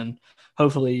season, and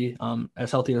hopefully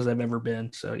as healthy as they've ever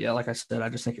been. So yeah, like I said, I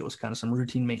just think it was kind of some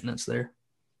routine maintenance there.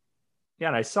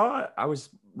 Yeah, and I was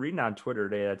reading on Twitter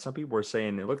today that some people were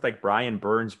saying it looked like Brian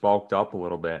Burns bulked up a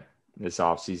little bit this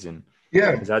offseason.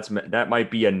 Yeah, that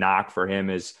might be a knock for him.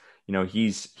 Is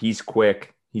he's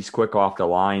quick off the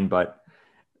line, but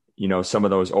some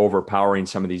of those overpowering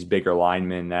some of these bigger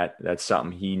linemen, that's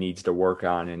something he needs to work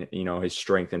on, and his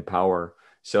strength and power.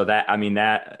 So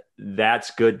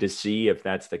that's good to see if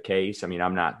that's the case. I mean,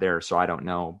 I'm not there, so I don't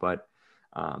know, but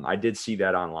I did see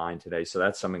that online today. So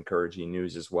that's some encouraging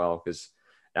news as well, because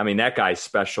that guy's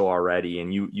special already,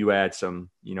 and you add some,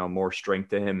 more strength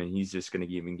to him, and he's just going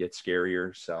to even get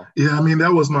scarier. So yeah,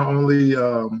 that was my only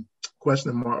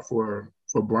question mark for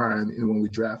Brian when we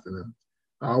drafted him.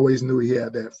 I always knew he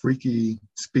had that freaky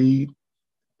speed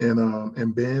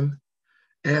and bend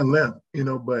and length,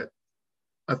 but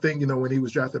I think, when he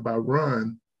was drafted by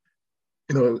Ron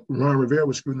Rivera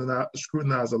was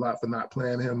scrutinized a lot for not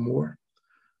playing him more.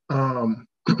 And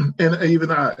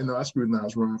even I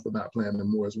scrutinized Ron for not playing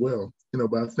him more as well,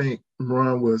 but I think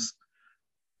Ron was.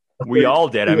 We all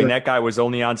did. Yeah. That guy was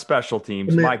only on special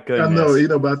teams. My goodness. I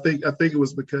know, but I think it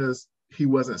was because he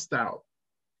wasn't stout.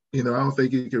 I don't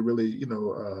think he could really,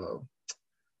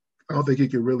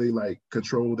 like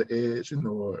control the edge,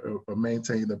 or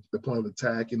maintain the point of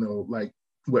attack, like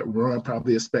what Ron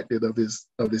probably expected of his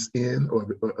end or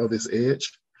of his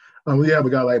edge. We have a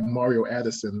guy like Mario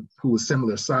Addison who was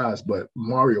similar size, but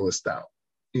Mario is stout.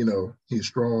 He's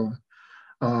strong.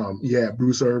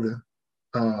 Bruce Irvin.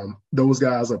 Those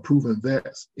guys are proven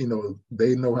vets.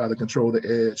 They know how to control the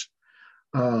edge.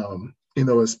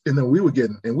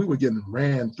 We were getting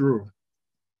ran through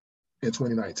in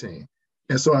 2019.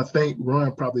 And so I think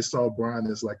Ron probably saw Brian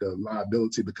as like a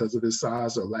liability because of his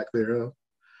size or lack thereof.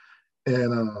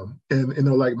 And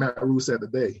like Matt Rhule said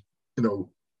today,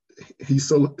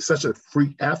 he's such a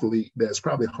freak athlete that it's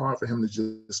probably hard for him to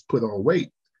just put on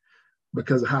weight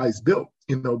because of how he's built,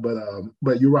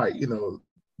 but you're right,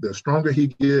 the stronger he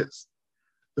gets,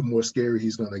 the more scary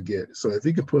he's going to get. So if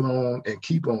he can put on and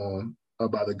keep on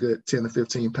about a good 10 to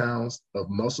 15 pounds of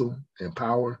muscle and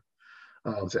power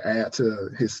to add to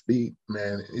his speed,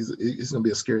 man, he's going to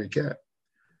be a scary cat.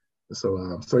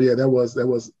 So yeah, that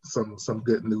was some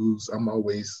good news. I'm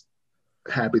always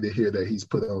happy to hear that he's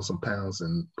put on some pounds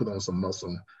and put on some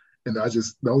muscle. And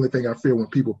the only thing I fear when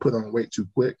people put on weight too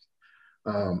quick,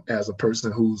 as a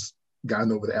person who's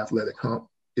gotten over the athletic hump,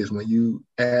 is when you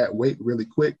add weight really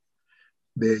quick,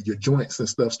 then your joints and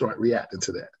stuff start reacting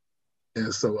to that.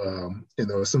 And so,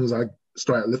 as soon as I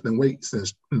started lifting weights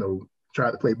and,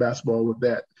 tried to play basketball with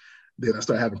that, then I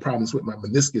started having problems with my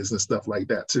meniscus and stuff like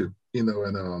that too,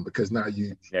 and because now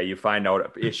you find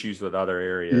out issues with other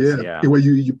areas. Yeah. Where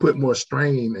you put more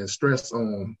strain and stress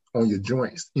on your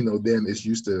joints, then it's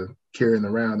used to carrying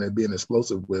around and being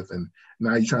explosive with, and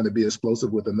now you're trying to be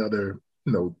explosive with another,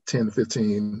 10 to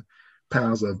 15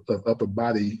 pounds of upper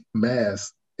body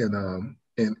mass, and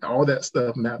all that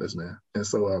stuff matters, man. And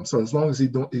so as long as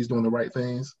he's doing the right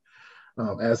things,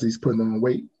 as he's putting on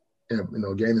weight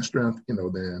and gaining strength,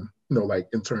 then like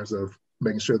in terms of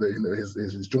making sure that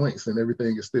his joints and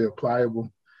everything is still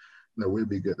pliable, we'll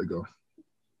be good to go.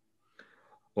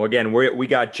 Well, again, we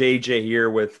got JJ here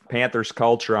with Panthers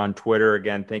Culture on Twitter.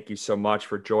 Again, thank you so much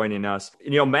for joining us.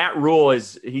 Matt Rhule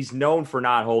he's known for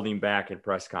not holding back at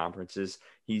press conferences.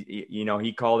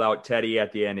 He called out Teddy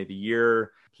at the end of the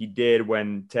year. He did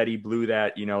when Teddy blew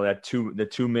that, the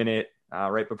 2 minute,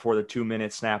 right before the 2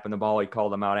 minute snap in the ball. He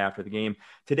called him out after the game.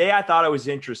 Today, I thought it was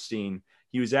interesting.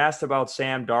 He was asked about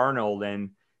Sam Darnold, and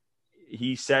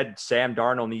he said Sam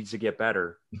Darnold needs to get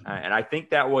better. And I think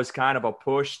that was kind of a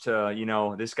push to,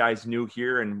 this guy's new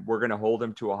here and we're going to hold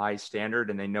him to a high standard,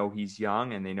 and they know he's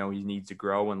young and they know he needs to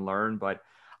grow and learn. But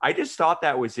I just thought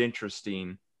that was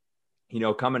interesting,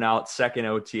 coming out second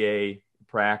OTA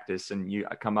practice and you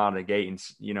come out of the gate and,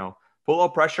 put a little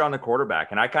pressure on the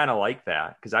quarterback. And I kind of like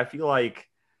that because I feel like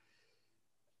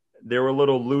they were a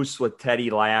little loose with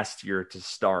Teddy last year to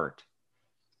start.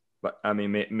 But I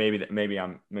mean, maybe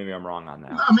I'm wrong on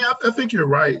that. I mean, I think you're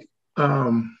right. There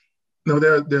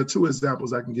are two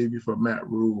examples I can give you for Matt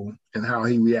Rhule and how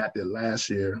he reacted last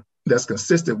year that's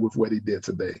consistent with what he did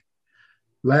today.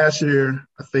 Last year,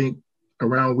 I think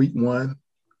around week 1,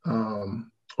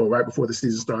 or right before the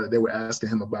season started, they were asking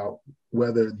him about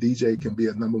whether DJ can be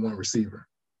a number 1 receiver.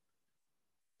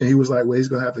 And he was like, well, he's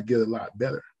going to have to get a lot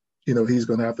better. He's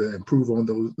going to have to improve on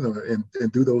those,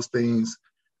 and do those things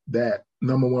that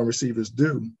number 1 receivers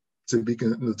do to be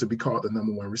called the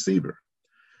number 1 receiver.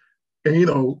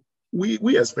 And,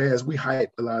 we as fans, we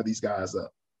hype a lot of these guys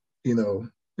up. They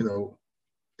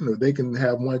can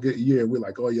have one good year. We're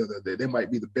like, oh yeah, they might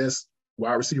be the best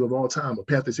wide receiver of all time of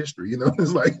Panthers history.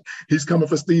 It's like he's coming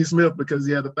for Steve Smith because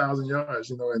he had 1,000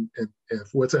 yards, and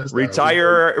 4 touchdowns.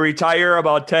 Retire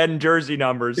about 10 jersey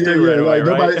numbers. Yeah, too, right away,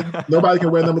 right? Nobody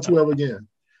can wear number 12 again.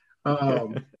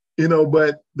 But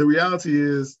the reality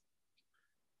is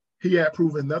he had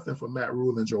proven nothing for Matt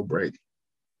Rhule and Joe Brady,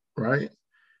 right?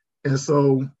 And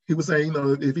so he was saying,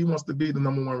 if he wants to be the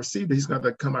number 1 receiver, he's got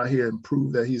to come out here and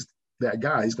prove that he's that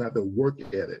guy. He's got to work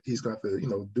at it. He's got to,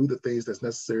 do the things that's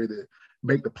necessary to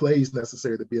make the plays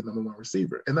necessary to be a number 1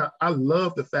 receiver. And I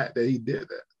love the fact that he did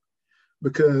that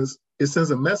because it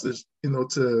sends a message,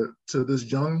 to this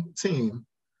young team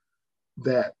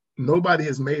that nobody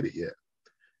has made it yet.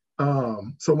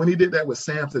 So when he did that with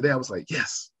Sam today, I was like,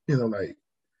 yes,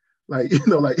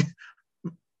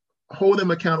 hold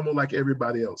him accountable like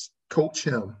everybody else. Coach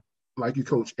him like you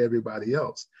coach everybody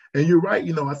else. And you're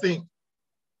right. I think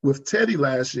with Teddy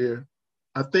last year,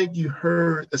 I think you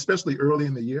heard, especially early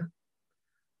in the year,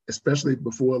 especially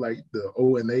before like the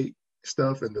 0-8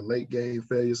 stuff and the late game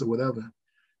failures or whatever.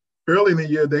 Early in the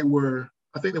year,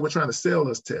 I think they were trying to sell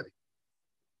us Teddy,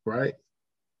 right?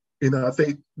 I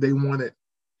think they wanted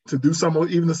to do some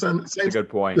of even the same good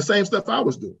point. The same stuff I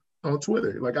was doing on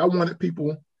Twitter. Like I wanted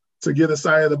people to get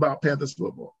excited about Panthers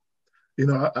football.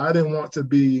 I didn't want to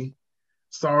be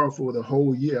sorrowful the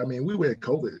whole year. I mean, we were at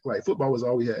COVID. Like football was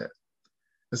all we had.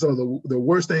 And so the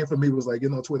worst thing for me was like,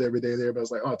 on Twitter every day, everybody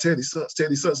was like, oh, Teddy sucks.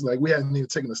 Teddy sucks. Like we hadn't even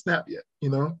taken a snap yet,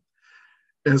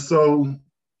 And so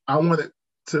I wanted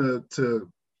to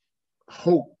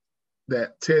hope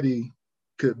that Teddy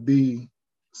could be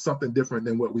something different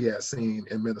than what we had seen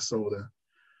in Minnesota.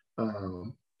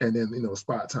 And then,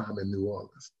 spot time in New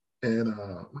Orleans. And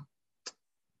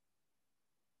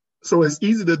so it's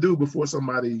easy to do before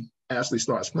somebody actually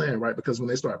starts playing, right? Because when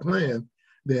they start playing,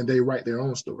 then they write their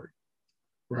own story,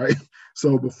 right?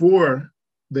 So before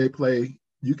they play,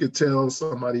 you could tell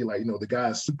somebody like, the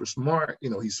guy's super smart,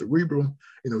 he's cerebral,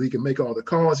 he can make all the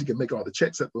calls, he can make all the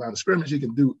checks at the line of scrimmage, he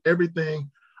can do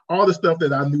everything, all the stuff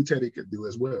that I knew Teddy could do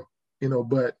as well,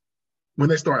 but when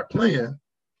they start playing,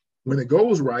 when it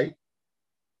goes right,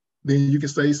 then you can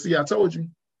say, see, I told you.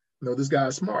 this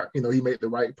guy's smart. He made the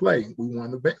right play. We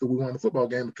won the football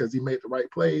game because he made the right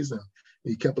plays, and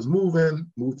he kept us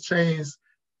moving, moved the chains,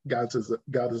 got us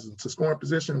into scoring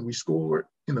position. We scored,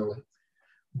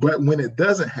 But when it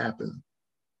doesn't happen,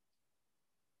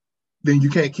 then you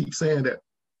can't keep saying that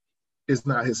it's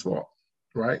not his fault,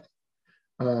 right?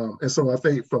 And so I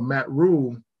think for Matt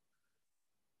Rhule,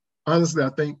 honestly, I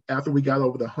think after we got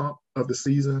over the hump of the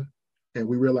season and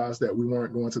we realized that we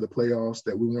weren't going to the playoffs,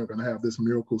 that we weren't going to have this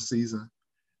miracle season,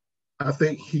 I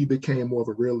think he became more of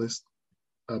a realist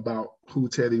about who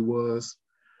Teddy was.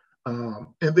 And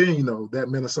then, that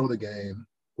Minnesota game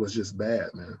was just bad,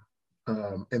 man.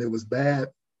 And it was bad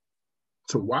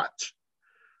to watch,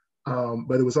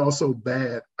 but it was also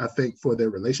bad, I think, for their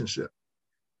relationship.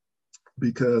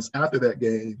 Because after that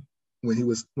game,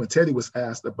 when Teddy was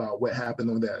asked about what happened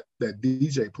on that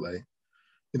DJ play,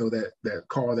 that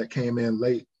call that came in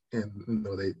late, and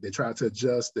they tried to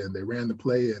adjust and they ran the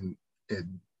play and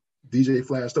DJ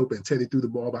flashed open, Teddy threw the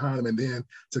ball behind him, and then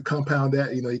to compound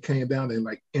that, he came down and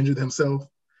injured himself.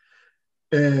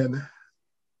 And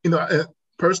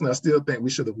personally, I still think we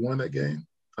should have won that game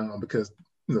because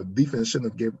defense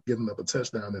shouldn't have given up a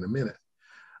touchdown in a minute.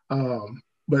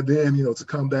 But then, to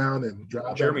come down and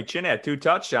drive. Jeremy Chin had 2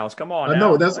 touchdowns. Come on. I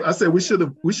know. I said we should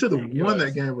have won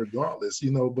that game regardless,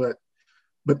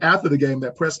 But after the game,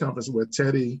 that press conference where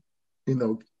Teddy,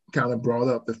 kind of brought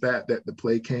up the fact that the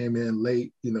play came in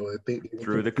late, I think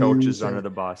threw the coaches under the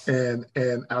bus. And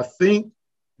I think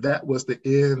that was the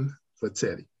end for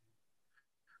Teddy.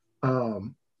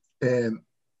 And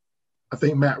I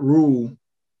think Matt Rhule,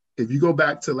 if you go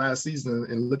back to last season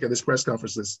and look at his press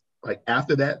conferences,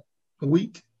 after that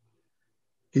week,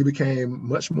 he became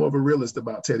much more of a realist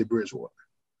about Teddy Bridgewater.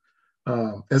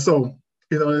 And so,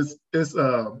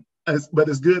 but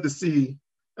it's good to see.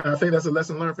 And I think that's a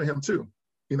lesson learned for him too,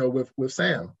 with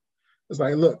Sam. It's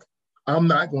like, look, I'm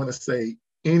not going to say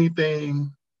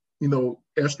anything,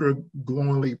 extra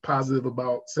glowingly positive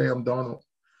about Sam Darnold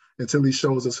until he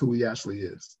shows us who he actually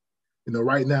is.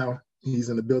 Right now he's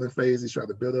in the building phase. He's trying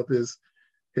to build up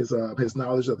his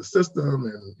knowledge of the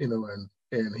system,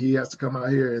 and he has to come out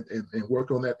here and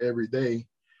work on that every day.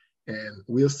 And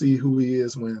we'll see who he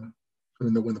is when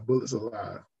the bullets are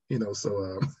live.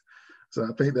 So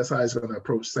I think that's how he's going to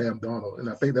approach Sam Darnold. And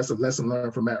I think that's a lesson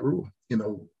learned from Matt Rhule,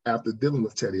 after dealing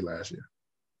with Teddy last year.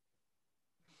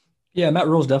 Yeah, Matt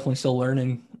Rule's definitely still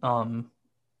learning.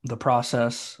 The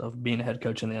process of being a head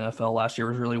coach in the NFL last year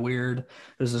was really weird. It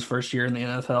was his first year in the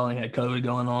NFL, and he had COVID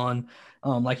going on.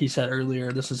 Like he said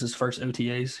earlier, this is his first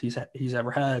OTAs he's ever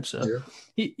had. So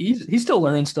yeah. He's still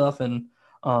learning stuff, and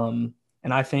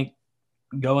I think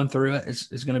going through it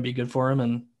is going to be good for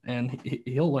him, and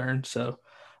he'll learn. So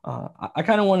I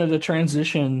kind of wanted to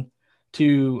transition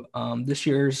to this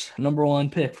year's number 1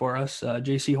 pick for us,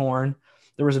 Jaycee Horn.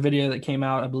 There was a video that came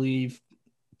out, I believe,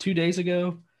 2 days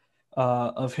ago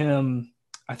of him.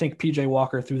 I think PJ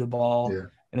Walker threw the ball, and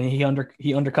then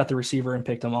he undercut the receiver and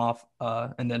picked him off,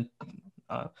 and then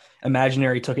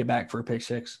Imaginary took it back for a pick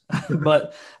 6.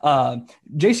 But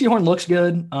Jaycee Horn looks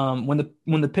good.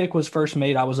 When the pick was first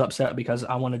made, I was upset because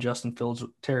I wanted Justin Fields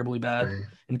terribly bad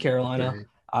in Carolina.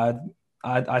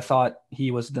 I thought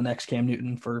he was the next Cam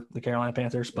Newton for the Carolina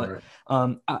Panthers, but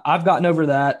I've gotten over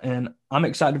that, and I'm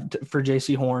excited for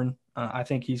Jaycee Horn. I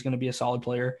think he's going to be a solid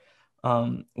player.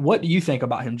 What do you think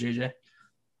about him, JJ?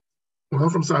 Well, I'm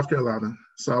from South Carolina,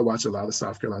 so I watch a lot of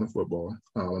South Carolina football.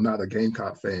 I'm not a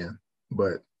Gamecock fan,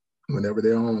 but whenever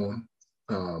they're on,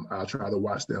 I'll try to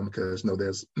watch them because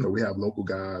we have local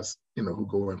guys, who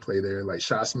go and play there. Like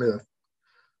Shi Smith,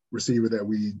 receiver that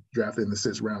we drafted in the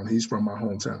 6th round, he's from my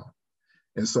hometown.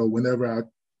 And so whenever I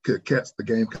could catch the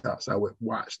Gamecocks, I would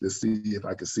watch to see if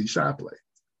I could see Shi play.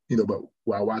 But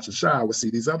while watching Shi, I would see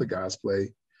these other guys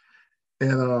play.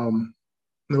 And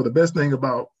the best thing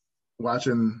about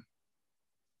watching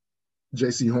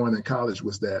Jaycee Horn in college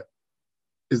is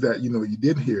that you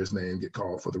didn't hear his name get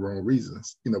called for the wrong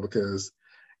reasons, because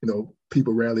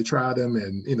people rarely tried him,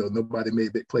 and nobody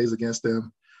made big plays against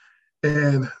him.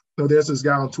 And there's this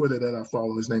guy on Twitter that I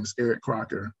follow. His name is Eric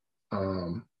Crocker.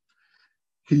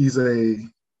 He's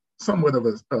somewhat of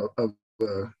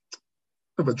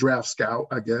a draft scout,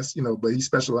 I guess, but he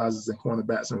specializes in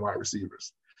cornerbacks and wide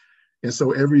receivers. And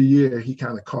so every year he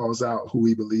kind of calls out who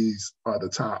he believes are the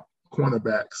top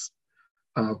cornerbacks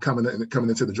coming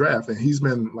into the draft. And he's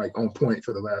been on point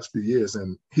for the last few years.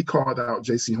 And he called out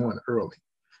Jaycee Horn early.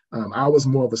 I was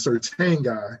more of a Surtain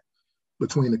guy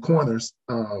between the corners,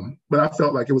 but I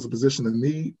felt like it was a position of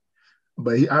need.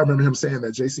 But I remember him saying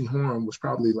that Jaycee Horn was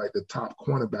probably the top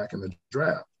cornerback in the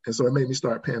draft. And so it made me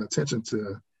start paying attention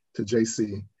to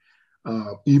JC.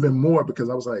 even more because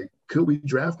I was like, could we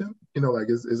draft him? You know, like,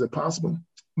 is it possible?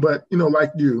 But, you know,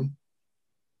 like you,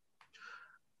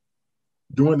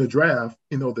 during the draft,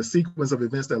 you know, the sequence of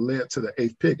events that led to the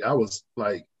 8th pick, I was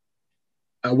like,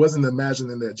 I wasn't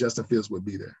imagining that Justin Fields would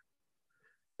be there.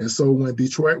 And so when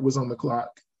Detroit was on the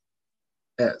clock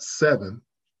at 7,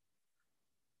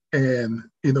 and,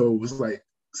 you know, it was like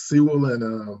Sewell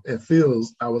and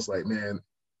Fields, I was like, man,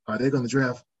 are they going to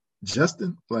draft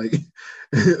Justin? Like,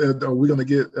 are we going to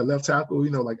get a left tackle?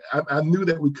 You know, like I knew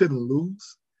that we couldn't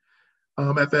lose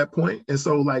at that point. And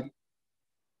so, like,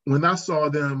 when I saw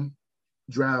them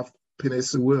draft Penei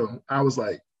Sewell, I was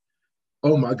like,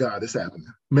 oh my God, it's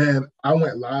happening. Man, I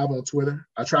went live on Twitter.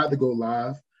 I tried to go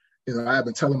live. You know, I have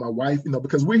been telling my wife, you know,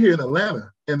 because we're here in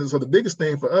Atlanta. And so the biggest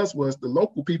thing for us was the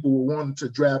local people were wanting to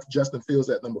draft Justin Fields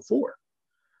at number 4.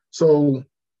 So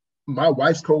my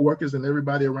wife's coworkers and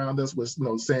everybody around us was, you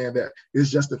know, saying that it's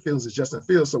Justin Fields, it's Justin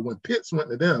Fields. So when Pitts went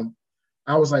to them,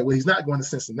 I was like, well, he's not going to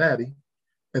Cincinnati.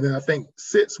 And then I think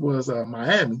Sitz was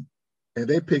Miami, and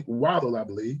they picked Waddle, I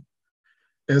believe.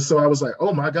 And so I was like,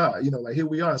 oh my God, you know, like, here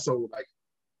we are. So like,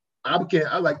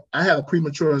 I had a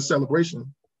premature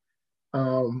celebration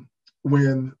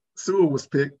when Sewell was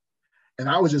picked, and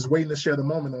I was just waiting to share the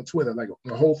moment on Twitter. Like,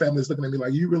 my whole family's looking at me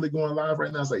like, you really going live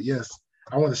right now? I was like, yes,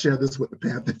 I want to share this with the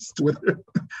Panthers Twitter.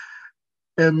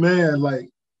 And man, like,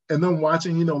 and then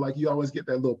watching, you know, like, you always get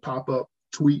that little pop-up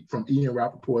tweet from Ian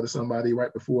Rappaport or somebody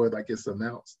right before like it's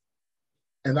announced.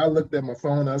 And I looked at my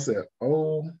phone and I said,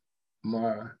 oh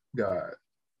my God,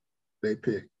 they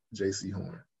picked J.C.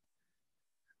 Horn.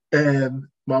 And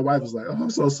my wife was like, oh, I'm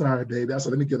so sorry, baby. I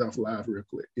said, let me get off live real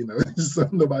quick, you know, so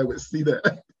nobody would see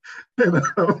that. And,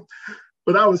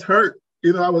 but I was hurt,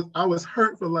 you know, I was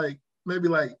hurt for like maybe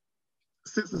like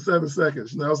 6 or 7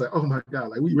 seconds. You know, I was like, oh my God,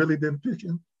 like, we really didn't pick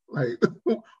him. Like,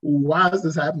 why is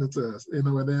this happening to us? You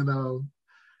know, and then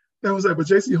I was like, but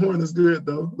J.C. Horn is good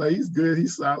though. Like, he's good,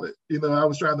 he's solid. You know, I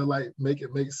was trying to like make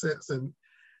it make sense. And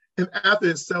after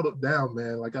it settled down,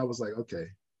 man, like, I was like, okay,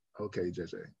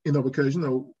 JJ. You know, because, you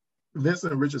know,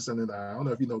 Vincent Richardson and I don't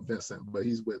know if you know Vincent, but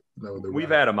he's with, you know, We've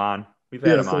had him on. We've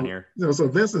had him on here. You know, so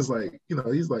Vincent's like, you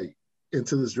know, he's like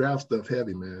into this draft stuff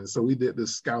heavy, man. So we did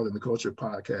this Scout in the Culture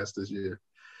podcast this year.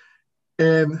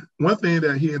 And one thing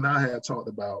that he and I had talked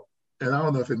about, and I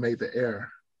don't know if it made the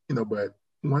air, you know, but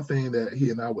one thing that he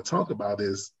and I would talk about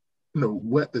is, you know,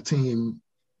 what the team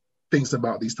thinks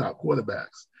about these top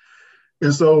quarterbacks.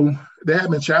 And so there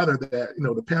had been chatter that, you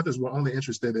know, the Panthers were only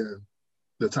interested in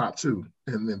the top 2,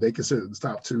 and then they considered the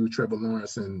top 2 Trevor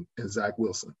Lawrence and Zach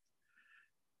Wilson.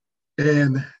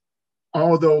 And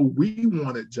although we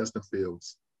wanted Justin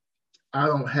Fields, I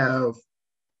don't have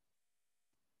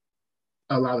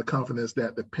a lot of confidence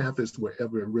that the Panthers were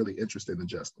ever really interested in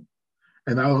Justin.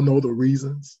 And I don't know the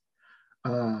reasons.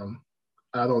 I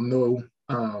don't know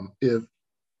if,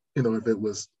 you know, if it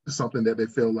was something that they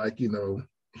feel like, you know,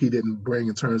 he didn't bring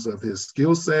in terms of his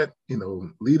skill set, you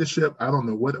know, leadership. I don't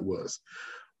know what it was.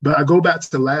 But I go back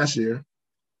to last year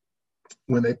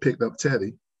when they picked up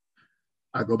Teddy.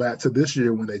 I go back to this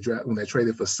year when they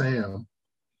traded for Sam.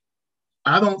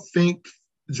 I don't think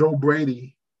Joe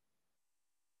Brady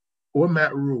or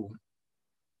Matt Rule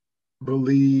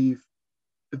believe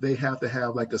they have to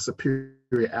have like a superior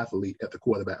athlete at the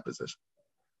quarterback position.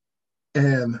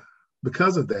 And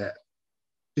because of that,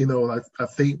 you know, I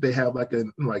think they have like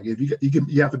if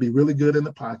you have to be really good in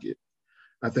the pocket.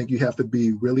 I think you have to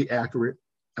be really accurate.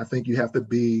 I think you have to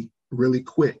be really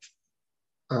quick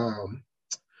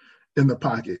in the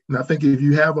pocket. And I think if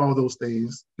you have all those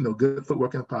things, you know, good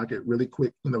footwork in the pocket, really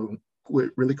quick, you know,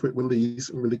 really quick release,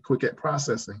 really quick at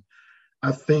processing,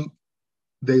 I think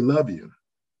they love you.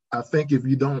 I think if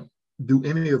you don't do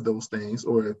any of those things,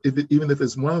 or even if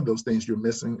it's one of those things you're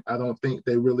missing, I don't think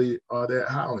they really are that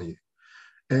high on you.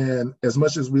 And as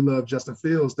much as we love Justin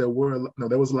Fields, there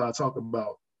was a lot of talk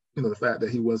about, you know, the fact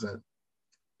that he wasn't,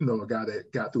 you know, a guy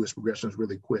that got through his progressions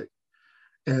really quick.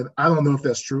 And I don't know if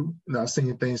that's true. You know, I've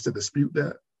seen things to dispute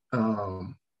that.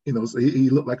 You know, so he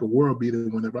looked like a world beater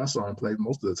whenever I saw him play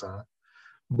most of the time.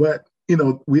 But, you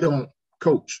know, we don't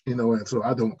coach, you know, and so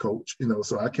I don't coach, you know,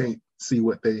 so I can't see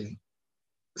what they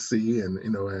see and,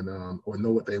 you know, and or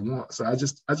know what they want. So I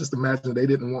just imagine they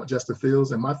didn't want Justin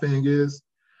Fields. And my thing is,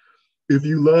 if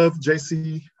you love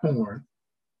J.C. Horn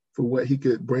for what he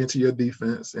could bring to your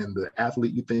defense and the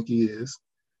athlete you think he is,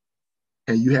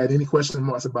 and you had any question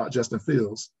marks about Justin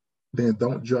Fields, then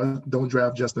don't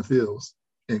draft Justin Fields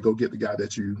and go get the guy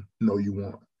that you know you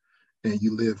want, and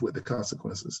you live with the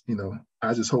consequences. You know,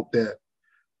 I just hope that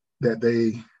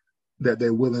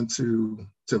they're willing to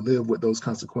live with those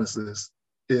consequences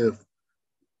if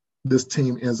this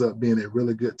team ends up being a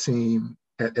really good team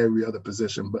at every other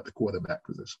position but the quarterback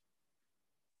position.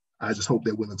 I just hope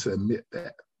they're willing to admit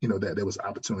that, that there was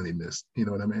opportunity missed. You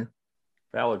know what I mean?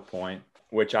 Valid point,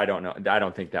 which I don't know. I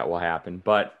don't think that will happen,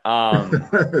 but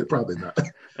probably not.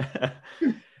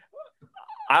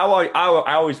 I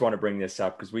always want to bring this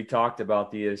up because we talked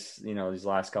about these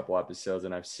last couple episodes,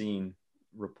 and I've seen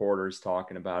reporters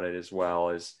talking about it as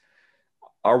well.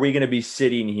 Are we going to be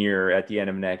sitting here at the end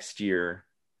of next year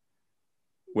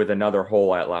with another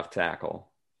hole at left tackle?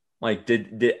 Like,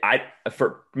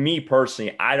 for me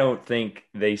personally, I don't think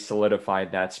they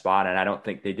solidified that spot, and I don't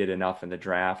think they did enough in the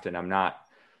draft, and I'm not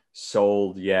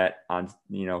sold yet on,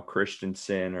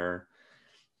 Christensen or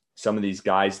some of these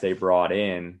guys they brought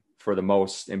in for the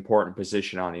most important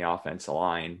position on the offensive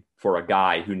line for a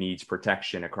guy who needs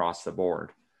protection across the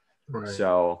board. Right.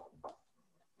 So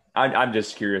I'm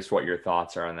just curious what your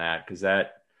thoughts are on that, because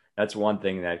that's one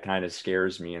thing that kind of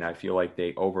scares me, and I feel like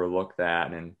they overlook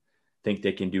that and think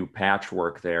they can do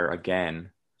patchwork there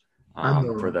again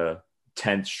for the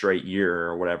 10th straight year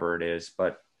or whatever it is,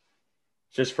 but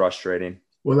it's just frustrating.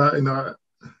 Well,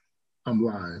 I'm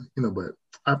lying, but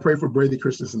I pray for Brady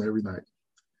Christensen every night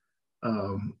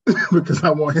because I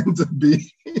want him to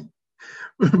be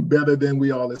better than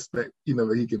we all expect, he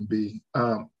can be.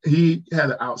 He had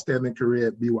an outstanding career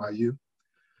at BYU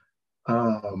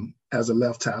as a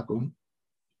left tackle.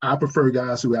 I prefer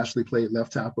guys who actually played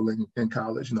left tackle in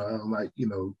college. I don't like,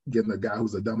 getting a guy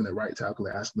who's a dominant right tackle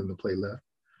and asking him to play left.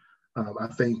 I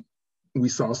think we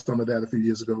saw some of that a few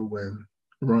years ago when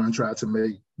Ron tried to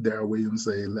make Darrell Williams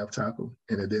a left tackle,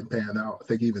 and it didn't pan out. I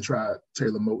think he even tried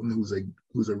Taylor Moton,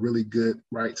 who's a really good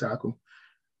right tackle,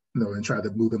 and tried to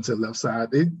move him to the left side.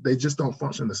 They just don't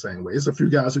function the same way. There's a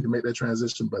few guys who can make that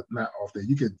transition, but not often.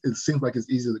 It seems like it's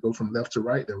easier to go from left to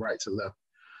right than right to left.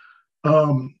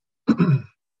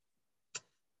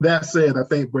 That said, I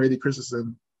think Brady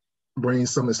Christensen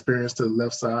brings some experience to the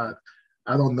left side.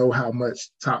 I don't know how much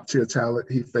top-tier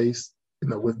talent he faced,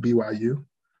 with BYU.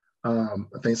 I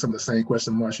think some of the same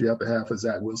question marks you have to have for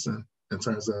Zach Wilson in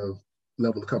terms of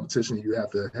level of competition. You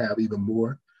have to have even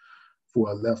more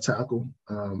for a left tackle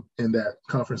in that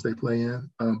conference they play in.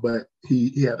 But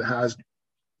he had the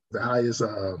highest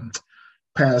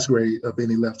pass grade of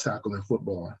any left tackle in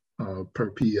football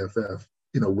per PFF,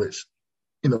 which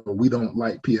we don't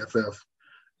like PFF,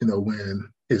 when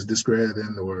it's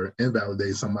discrediting or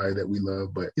invalidating somebody that we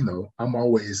love. But, I'm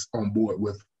always on board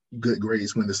with good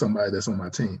grades when there's somebody that's on my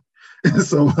team. And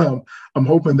so I'm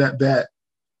hoping that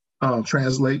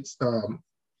translates.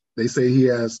 They say he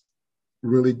has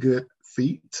really good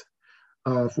feet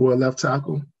for a left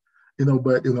tackle,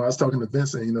 but, I was talking to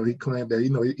Vincent, he claimed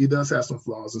that, he does have some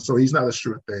flaws. And so he's not a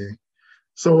sure thing.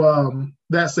 So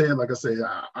that said, like I say,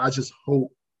 I just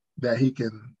hope that he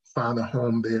can find a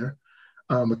home there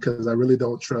because I really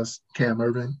don't trust Cam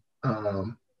Irving.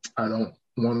 I don't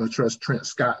want to trust Trent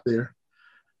Scott there.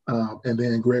 And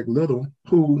then Greg Little,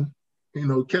 who,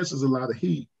 catches a lot of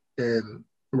heat, and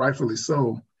rightfully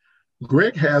so.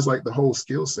 Greg has like the whole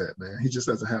skill set, man. He just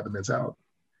doesn't have the mentality.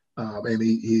 And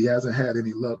he hasn't had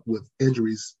any luck with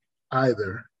injuries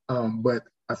either. But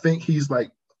I think he's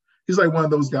like one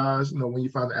of those guys, when you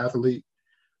find an athlete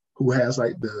who has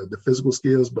like the physical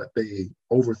skills, but they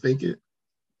overthink it.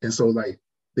 And so like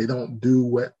they don't do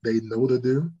what they know to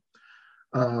do.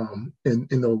 And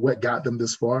what got them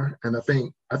this far. And I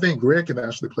think Greg can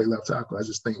actually play left tackle. I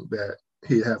just think that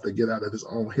he'd have to get out of his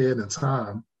own head in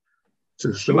time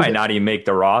to show. He might not even make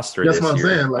the roster. That's this what I'm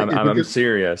year. saying. Like, I'm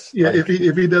serious. Yeah, like,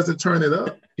 if he doesn't turn it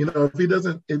up, if he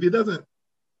doesn't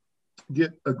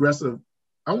get aggressive,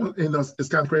 it's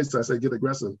kind of crazy to say get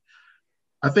aggressive.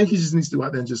 I think he just needs to go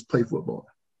out there and just play football.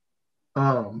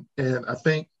 And I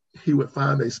think he would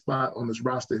find a spot on this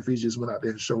roster if he just went out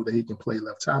there and showed that he can play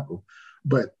left tackle.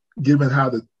 But given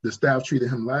how the staff treated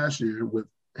him last year with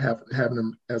having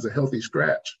him as a healthy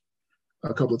scratch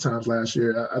a couple of times last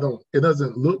year, it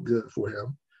doesn't look good for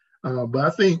him. But I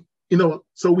think,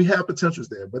 so we have potentials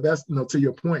there. But that's, to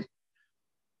your point,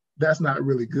 that's not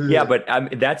really good. Yeah, but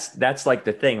that's like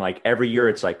the thing. Like every year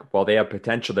it's like, well, they have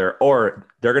potential there, or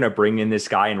they're going to bring in this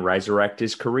guy and resurrect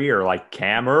his career like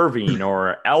Cam Irving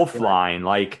or Elfline.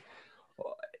 Like,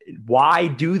 why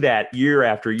do that year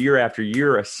after year after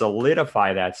year,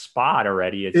 solidify that spot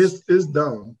already? It's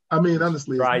dumb. I mean,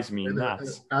 honestly, it drives me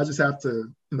nuts. I just have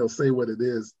to, say what it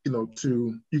is,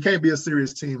 you can't be a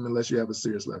serious team unless you have a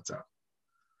serious left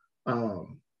tackle.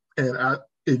 And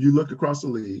if you look across the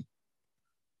league,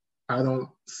 I don't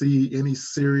see any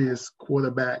serious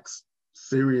quarterbacks,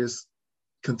 serious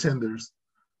contenders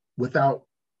without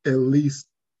at least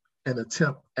an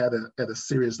attempt at a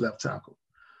serious left tackle.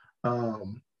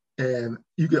 And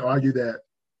you could argue that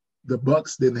the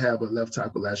Bucks didn't have a left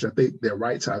tackle last year. I think their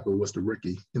right tackle was the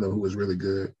rookie, who was really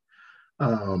good.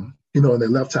 And their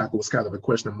left tackle was kind of a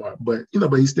question mark, but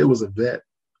he still was a vet.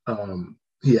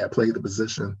 He had played the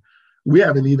position. We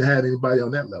haven't even had anybody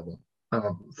on that level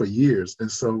for years.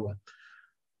 And so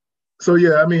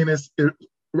yeah, I mean,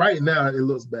 right now it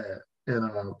looks bad.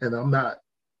 And I'm not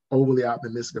overly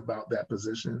optimistic about that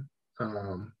position.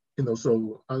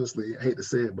 So honestly, I hate to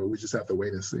say it, but we just have to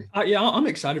wait and see. Yeah, I'm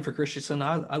excited for Christensen.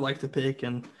 I like the pick,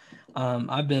 and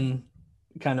I've been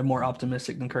kind of more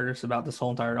optimistic than Curtis about this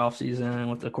whole entire offseason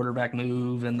with the quarterback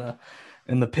move and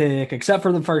the pick, except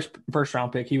for the first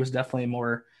round pick. He was definitely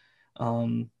more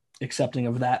accepting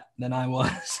of that than I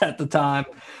was at the time.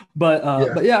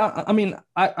 But yeah, I mean,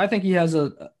 I think he has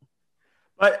a.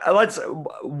 But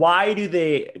why do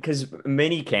they? Because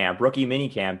rookie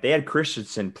minicamp, they had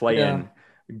Christensen playing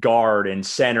guard and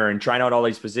center and trying out all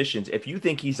these positions. If you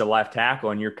think he's a left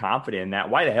tackle and you're confident in that,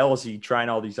 why the hell is he trying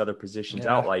all these other positions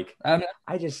out? Like,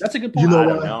 that's a good point. I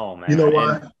don't know, man. You know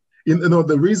why?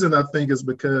 The reason I think is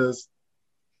because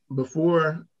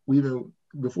before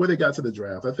they got to the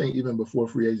draft, I think even before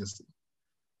free agency,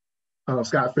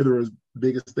 Scott Fitterer's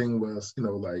biggest thing was,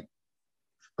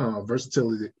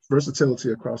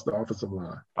 versatility across the offensive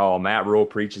line. Oh, Matt Rule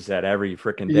preaches that every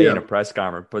freaking day in a press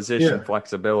conference. Position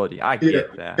flexibility. I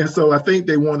get that. And so I think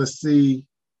they want to see,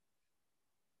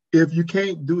 if you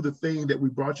can't do the thing that we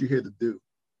brought you here to do,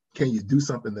 can you do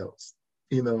something else?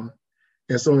 And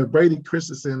so if Brady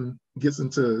Christensen gets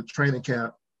into training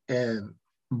camp and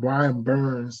Brian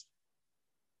Burns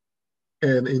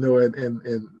and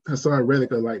Hassan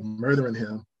Reddick are like murdering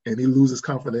him, and he loses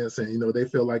confidence, and they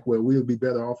feel like, well, we'll be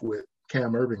better off with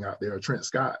Cam Irving out there or Trent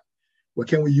Scott. Well,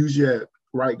 can we use you at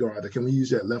right guard, or can we use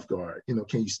you at left guard?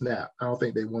 Can you snap? I don't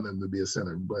think they want him to be a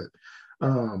center, but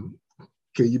can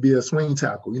you be a swing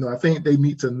tackle? I think they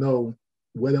need to know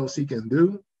what else he can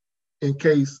do in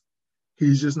case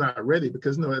he's just not ready.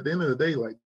 Because at the end of the day,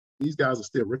 like, these guys are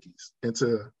still rookies, and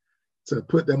to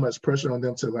put that much pressure on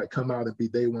them to like come out and be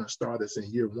day one starters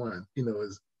in year one,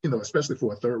 is especially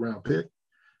for a third round pick.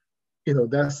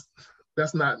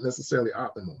 That's not necessarily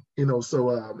optimal,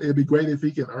 so it'd be great if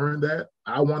he can earn that.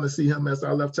 I want to see him as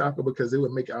our left tackle because it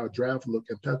would make our draft look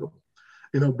impeccable,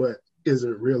 but is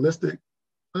it realistic?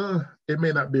 It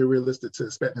may not be realistic to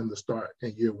expect him to start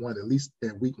in year one, at least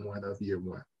in week one of year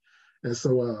one. And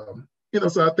so,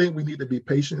 so I think we need to be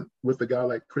patient with a guy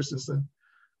like Christensen,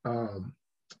 and,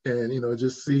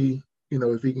 just see,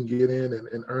 if he can get in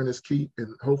and earn his keep,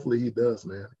 and hopefully he does,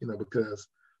 man, because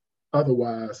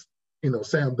otherwise,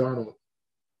 Sam Darnold,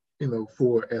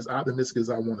 for as optimistic as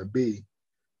I want to be,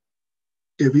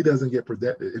 if he doesn't get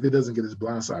protected, if he doesn't get his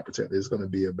blind side protected, it's going to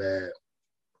be a bad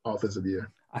offensive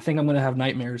year. I think I'm going to have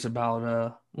nightmares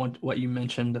about what you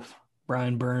mentioned of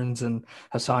Brian Burns and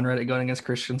Hassan Reddick going against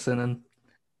Christensen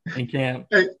in camp.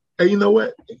 Hey, you know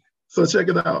what? So check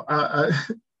it out.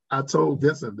 I told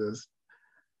Vincent this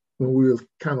when we were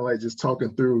kind of like just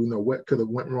talking through, what could have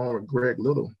went wrong with Greg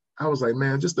Little. I was like,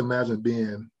 man, just imagine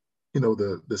being,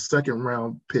 the second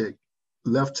round pick,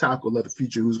 left tackle of the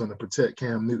future, who's going to protect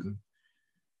Cam Newton.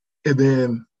 And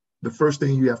then the first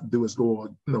thing you have to do is go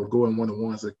in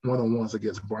one-on-ones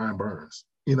against Brian Burns,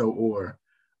 or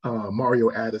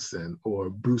Mario Addison or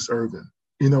Bruce Irvin.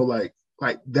 Like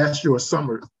that's your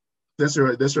summer, that's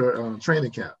your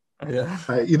training camp. Yeah.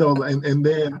 And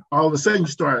then all of a sudden you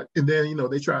start, and then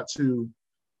they try to,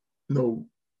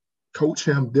 coach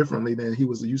him differently than he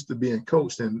was used to being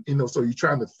coached. And, so you're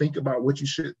trying to think about what you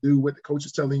should do, what the coach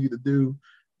is telling you to do,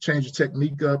 change your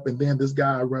technique up. And then this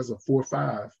guy runs a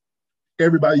 4.5.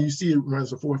 Everybody you see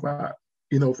runs a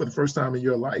 4.5, for the first time in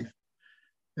your life.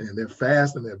 And they're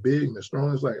fast and they're big and they're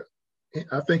strong. It's like,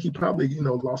 I think he probably,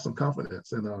 lost some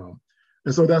confidence. And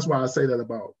so that's why I say that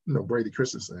about, Brady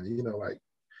Christensen,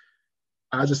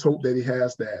 I just hope that he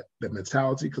has that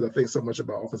mentality, because I think so much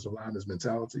about offensive line is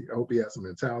mentality. I hope he has some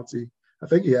mentality. I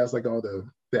think he has like all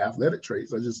the athletic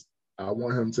traits. I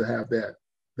want him to have that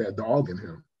dog in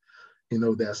him,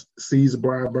 that sees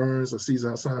Brian Burns or sees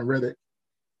Hassan Reddick,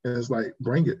 and it's like,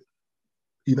 bring it.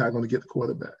 You're not going to get the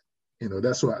quarterback.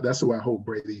 That's who I hope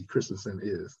Brady Christensen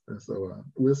is. And so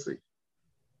we'll see.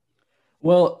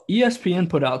 Well, ESPN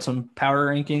put out some power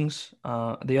rankings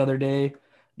the other day,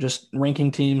 just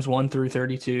ranking teams 1 through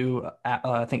 32,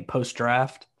 I think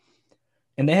post-draft.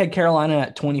 And they had Carolina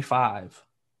at 25.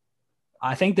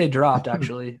 I think they dropped,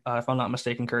 actually, if I'm not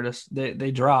mistaken, Curtis.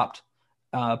 They dropped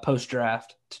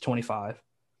post-draft to 25.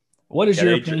 What is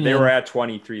your opinion? They were at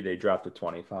 23. They dropped to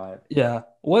 25. Yeah.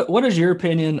 What is your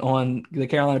opinion on the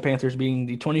Carolina Panthers being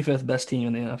the 25th best team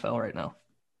in the NFL right now?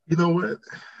 You know what?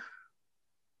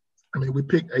 I mean, we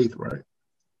picked 8th, right?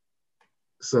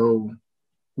 So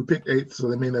we picked 8th. So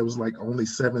that means there was like only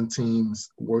 7 teams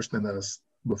worse than us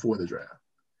before the draft.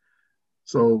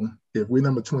 So if we're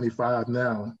number 25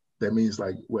 now, that means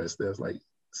like there's like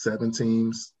 7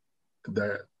 teams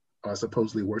that are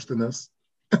supposedly worse than us.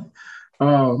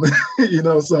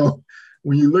 So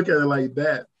when you look at it like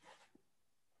that,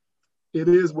 it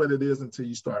is what it is until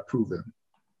you start proving,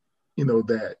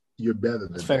 that you're better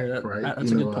than that, right?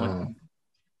 That's a good point.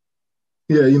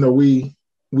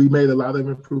 We made a lot of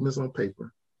improvements on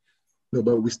paper, but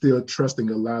we're still trusting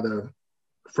a lot of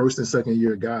first and second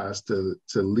year guys to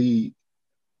lead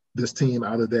this team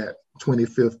out of that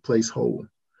 25th place hole.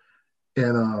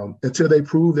 And until they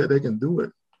prove that they can do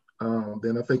it,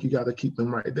 then I think you got to keep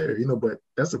them right there, But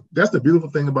that's the beautiful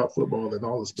thing about football and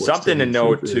all the sports. Something to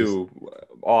note too,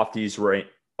 off these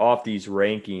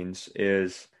rankings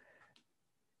is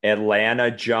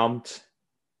Atlanta jumped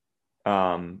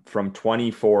from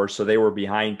 24, so they were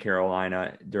behind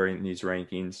Carolina during these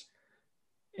rankings,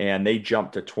 and they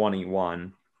jumped to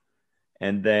 21.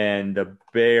 And then the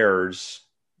Bears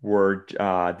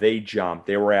they jumped.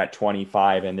 They were at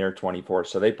 25 and they're 24.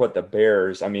 So they put the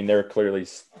Bears. I mean, they're clearly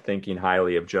thinking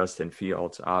highly of Justin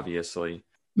Fields, obviously.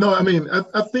 No, I mean,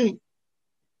 I think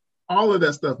all of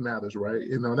that stuff matters, right?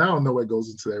 And I don't know what goes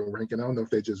into their ranking. I don't know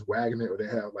if they're just wagging it or they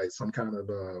have like some kind of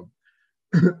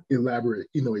elaborate,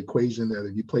 equation that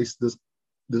if you place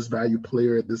this value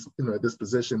player at this, at this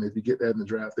position, if you get that in the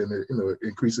draft, then it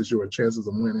increases your chances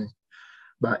of winning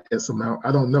by S amount.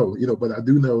 I don't know, but I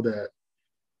do know that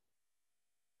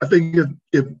I think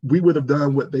if we would have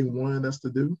done what they wanted us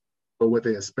to do or what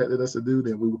they expected us to do,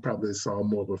 then we would probably saw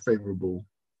more of a favorable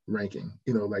ranking.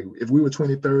 Like if we were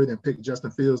 23rd and picked Justin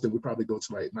Fields, then we'd probably go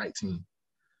to like 19.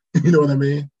 You know what I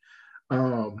mean?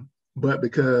 But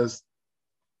because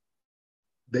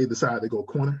they decided to go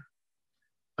corner,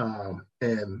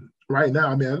 and right now,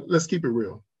 I mean, let's keep it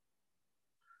real.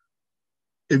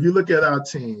 If you look at our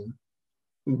team,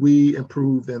 we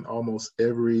improved in almost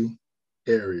every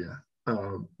area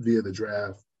via the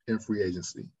draft and free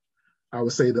agency. I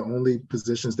would say the only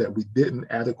positions that we didn't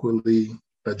adequately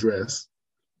address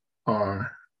are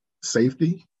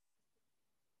safety,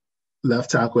 left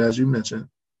tackle, as you mentioned,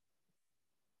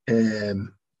 and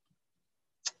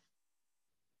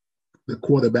the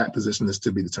quarterback position is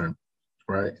to be determined,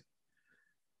 right?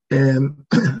 And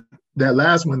that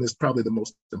last one is probably the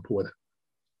most important.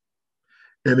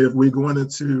 And if we're going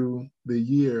into the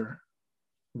year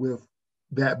with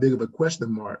that big of a question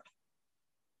mark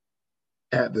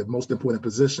at the most important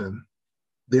position,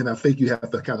 then I think you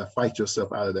have to kind of fight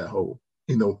yourself out of that hole,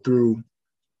 through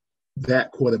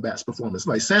that quarterback's performance.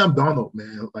 Like Sam Darnold,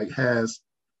 man, has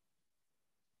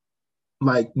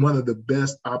one of the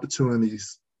best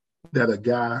opportunities that a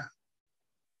guy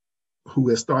who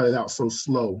has started out so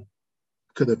slow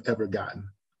could have ever gotten.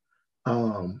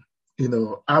 I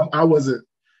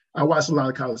watched a lot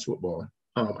of college football.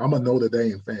 I'm a Notre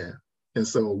Dame fan, and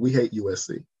so we hate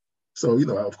USC. So,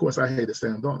 of course I hated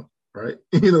Sam Darnold, right?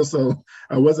 So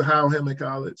I wasn't high on him in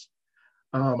college.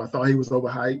 I thought he was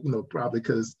overhyped, probably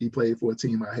because he played for a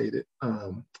team I hated.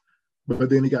 But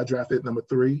then he got drafted number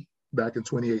 3 back in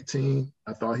 2018.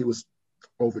 I thought he was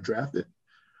overdrafted.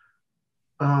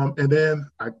 And then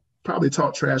I probably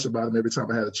talked trash about him every time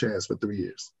I had a chance for 3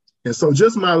 years. And so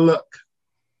just my luck,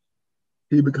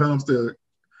 he becomes the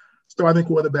starting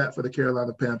quarterback for the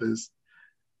Carolina Panthers.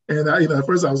 And at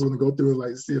first I was going to go through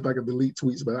and see if I could delete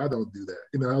tweets, but I don't do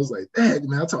that. I was like, dang,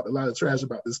 man, I talked a lot of trash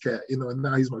about this cat, and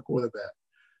now he's my quarterback.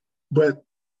 But,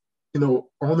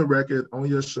 on the record, on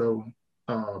your show,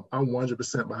 I'm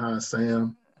 100% behind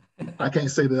Sam. I can't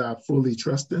say that I fully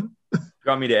trust him. You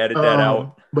want me to edit that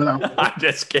out? But I'm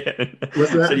just kidding.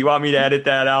 What's that? So you want me to edit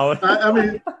that out? I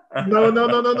mean,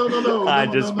 no.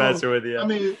 I'm just messing with you. I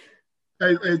mean,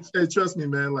 hey, trust me,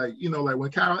 man.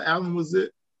 When Kyle Allen was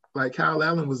it, I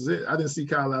didn't see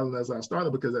Kyle Allen as our starter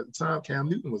because at the time Cam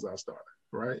Newton was our starter,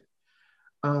 right?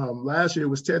 Last year it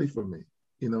was Teddy for me.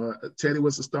 Teddy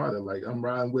was the starter. I'm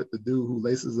riding with the dude who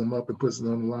laces him up and puts it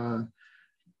on the line.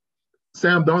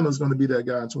 Sam Darnold's going to be that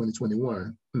guy in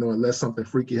 2021, unless something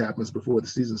freaky happens before the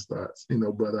season starts,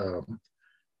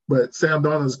 but Sam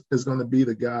Darnold is going to be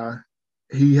the guy.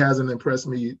 He hasn't impressed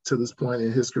me to this point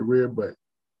in his career, but,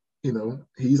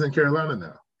 he's in Carolina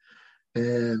now.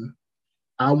 And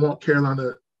I want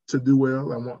Carolina to do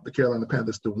well. I want the Carolina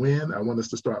Panthers to win. I want us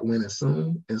to start winning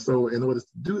soon. And so in order to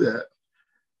do that,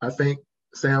 I think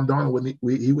Sam Darnold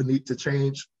would need to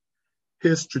change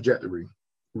his trajectory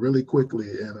really quickly.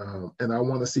 And I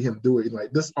want to see him do it.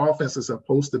 This offense is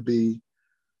supposed to be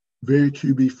very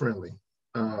QB friendly.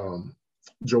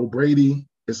 Joe Brady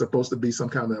is supposed to be some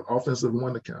kind of offensive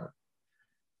wonder kind.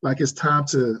 Like, it's time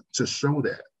to show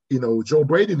that. You know, Joe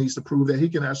Brady needs to prove that he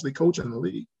can actually coach in the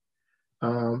league.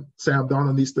 Sam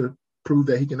Darnold needs to prove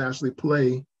that he can actually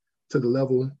play to the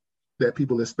level that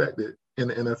people expected in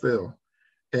the NFL.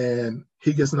 And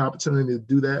he gets an opportunity to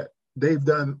do that. They've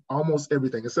done almost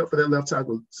everything, except for that left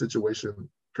tackle situation,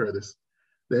 Curtis.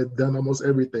 They've done almost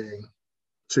everything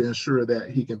to ensure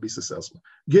that he can be successful.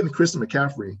 Getting Christian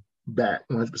McCaffrey back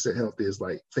 100% healthy is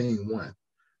like thing one.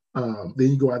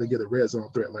 Then you go out and get a red zone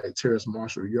threat like Terrace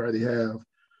Marshall. You already have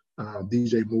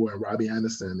DJ Moore and Robbie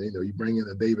Anderson. You know, you bring in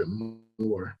a David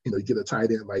Moore. You know, you get a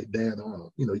tight end like Dan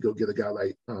Arnold. You know, you go get a guy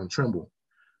like Trimble.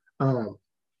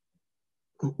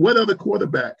 What other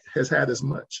quarterback has had as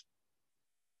much,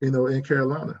 you know, in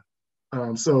Carolina?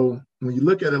 So when you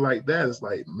look at it like that, it's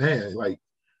like, man, like,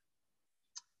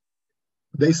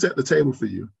 they set the table for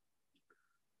you.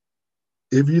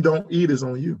 If you don't eat, it's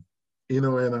on you, you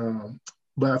know. And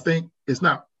but I think it's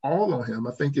not all on him.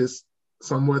 I think it's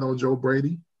somewhat on Joe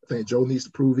Brady. I think Joe needs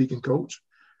to prove he can coach.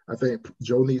 I think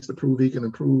Joe needs to prove he can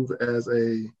improve as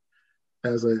a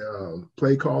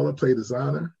play caller, play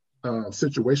designer,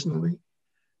 situationally.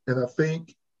 And I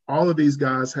think all of these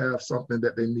guys have something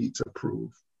that they need to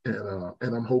prove. And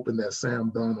I'm hoping that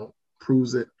Sam Darnold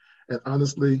proves it. And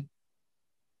honestly,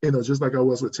 you know, just like I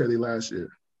was with Teddy last year,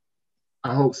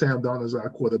 I hope Sam Darnold is our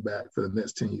quarterback for the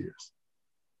next 10 years.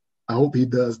 I hope he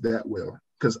does that well,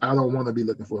 because I don't want to be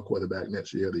looking for a quarterback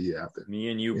next year or the year after. Me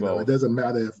and you both. know, it doesn't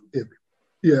matter if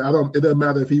it doesn't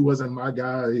matter if he wasn't my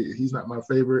guy. He's not my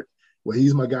favorite. Well,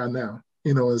 he's my guy now,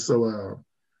 you know. And so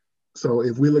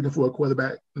if we're looking for a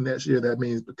quarterback next year, that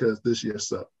means because this year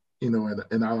sucked, you know,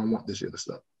 and I don't want this year to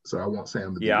suck. So I want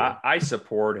Sam to do well. I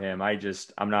support him.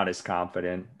 I'm not as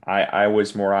confident. I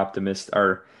was more optimistic,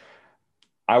 or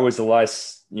I was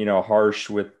less, you know, harsh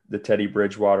with the Teddy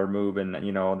Bridgewater move and,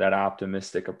 you know, that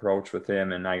optimistic approach with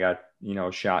him. And I got, you know,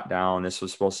 shot down. This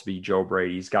was supposed to be Joe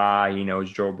Brady's guy. He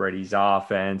knows Joe Brady's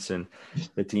offense, and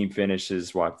the team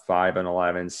finishes 5-11,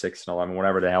 6-11,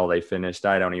 whatever the hell they finished.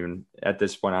 At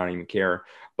this point, I don't even care.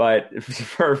 But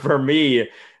for me,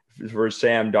 for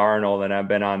Sam Darnold, and I've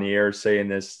been on the air saying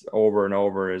this over and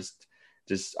over, is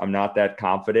just, I'm not that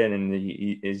confident, and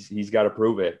he's got to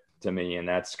prove it to me. And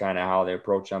that's kind of how the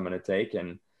approach I'm going to take.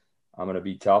 And I'm going to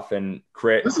be tough and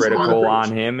critical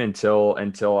on him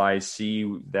until I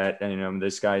see that, you know,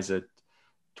 this guy's a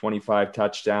 25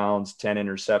 touchdowns, 10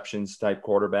 interceptions type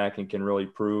quarterback and can really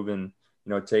prove and, you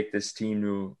know, take this team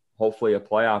to hopefully a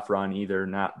playoff run, either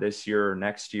not this year or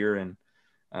next year, and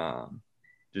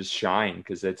just shine.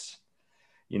 Because it's,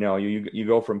 you know, you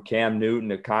go from Cam Newton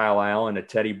to Kyle Allen to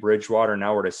Teddy Bridgewater,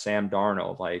 now we're to Sam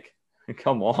Darnold. Like,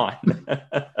 come on.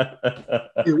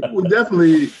 We're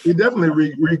definitely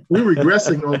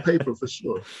regressing on paper for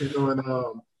sure, you know. And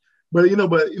but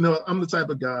I'm the type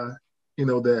of guy, you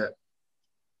know, that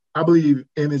I believe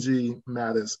energy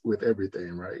matters with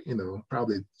everything, right? You know,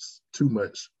 probably too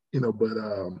much, you know,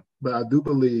 but I do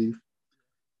believe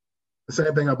the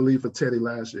same thing I believe for Teddy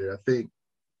last year. I think,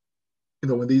 you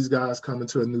know, when these guys come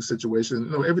into a new situation,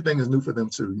 you know, everything is new for them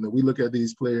too. You know, we look at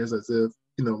these players as if,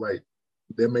 you know, like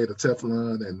they're made of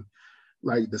Teflon, and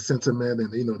like the sentiment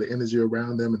and, you know, the energy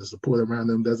around them and the support around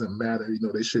them doesn't matter. You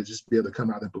know, they should just be able to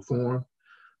come out and perform.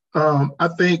 I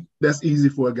think that's easy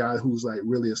for a guy who's like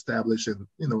really established and,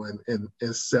 you know, and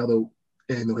settled,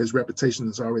 and, you know, his reputation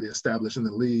is already established in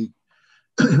the league.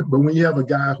 But when you have a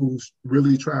guy who's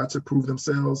really trying to prove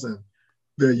themselves and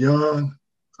they're young,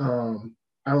 I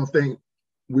don't think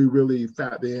we really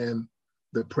factor in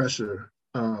the pressure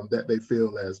that they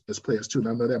feel as players too. And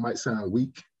I know that might sound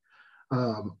weak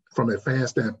from a fan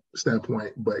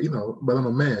standpoint, but, you know, but I'm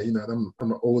a man, you know, and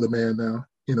I'm an older man now,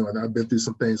 you know, and I've been through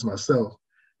some things myself,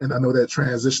 and I know that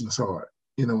transition is hard,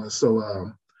 you know. And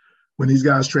so when these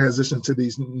guys transition to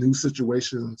these new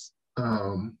situations,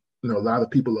 you know, a lot of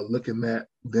people are looking at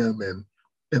them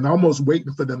and almost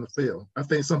waiting for them to fail. I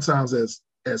think sometimes as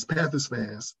Panthers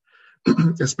fans,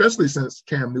 especially since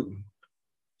Cam Newton,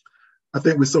 I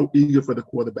think we're so eager for the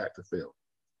quarterback to fail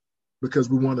because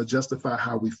we want to justify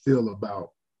how we feel about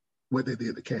what they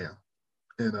did to Cam.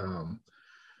 And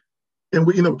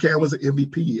we, you know, Cam was an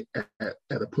MVP at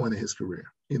a point in his career,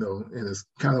 you know, and it's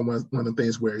kind of one of the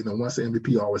things where, you know, once an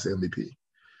MVP, always an MVP.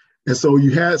 And so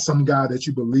you had some guy that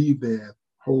you believed in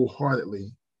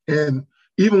wholeheartedly. And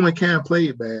even when Cam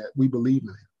played bad, we believed in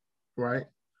him, right?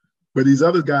 But these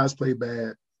other guys play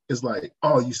bad, it's like,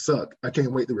 oh, you suck. I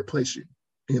can't wait to replace you,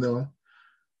 you know?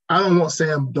 I don't want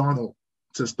Sam Darnold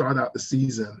to start out the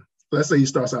season. Let's say he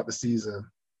starts out the season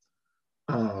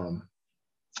 0-2,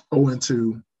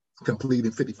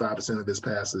 completing 55% of his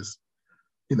passes,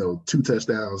 2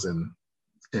 touchdowns and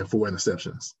 4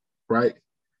 interceptions, right?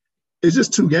 It's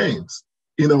just 2 games.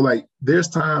 Like there's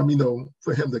time,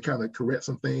 for him to kind of correct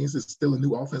some things. It's still a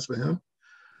new offense for him.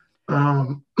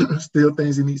 Still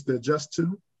things he needs to adjust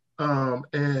to.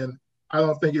 And I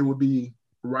don't think it would be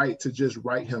right to just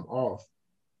write him off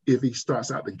if he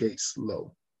starts out the gate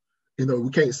slow. We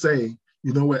can't say,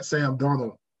 Sam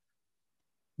Darnold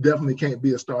definitely can't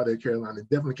be a starter at Carolina.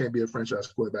 Definitely can't be a franchise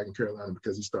quarterback in Carolina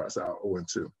because he starts out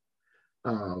 0-2.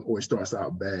 Or he starts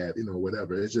out bad,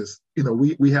 whatever. It's just,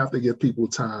 we have to give people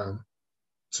time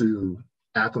to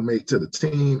acclimate to the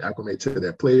team, acclimate to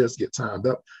their players, get timed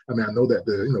up. I mean, I know that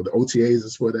the OTAs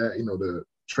is for that, the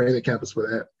training camp is for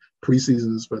that,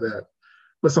 preseason is for that.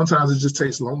 But sometimes it just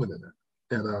takes longer than that.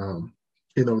 And,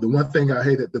 the one thing I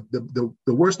hated, the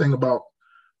worst thing about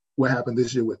what happened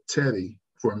this year with Teddy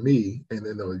for me, and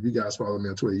then if you guys follow me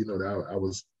on Twitter,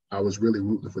 that I was really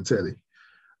rooting for Teddy.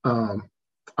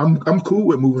 I'm cool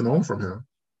with moving on from him,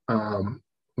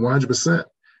 100%.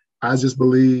 I just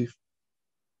believe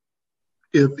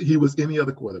if he was any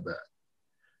other quarterback,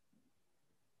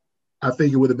 I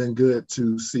think it would have been good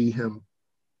to see him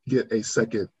get a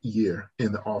second year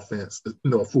in the offense,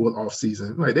 a full off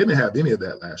season. Like they didn't have any of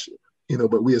that last year,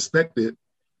 but we expected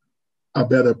a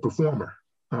better performer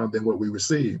than what we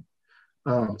received.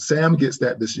 Sam gets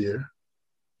that this year,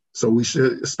 so we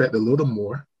should expect a little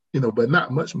more, but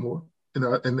not much more.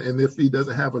 And if he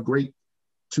doesn't have a great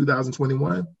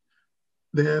 2021,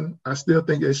 then I still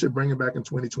think they should bring him back in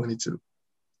 2022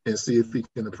 and see if he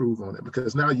can improve on it,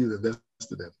 because now you've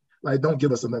invested in it. Like, don't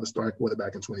give us another starting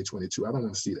quarterback in 2022. I don't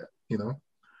want to see that,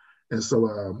 And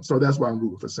so that's why I'm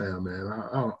rooting for Sam,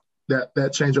 man. That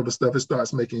changeover stuff, it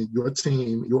starts making your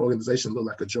team, your organization look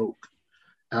like a joke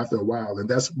after a while. And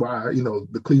that's why,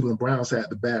 the Cleveland Browns had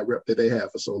the bad rep that they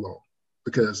had for so long,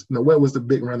 because, what was the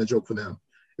big running joke for them?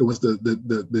 It was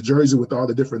the jersey with all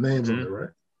the different names on it,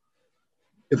 right?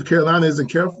 If Carolina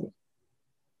isn't careful,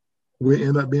 we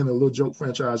end up being a little joke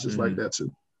franchise just like that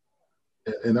too.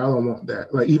 And I don't want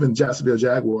that. Like even Jacksonville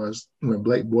Jaguars, when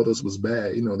Blake Bortles was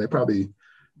bad, they probably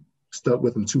stuck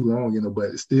with him too long,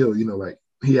 but still, like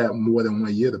he had more than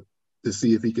 1 year to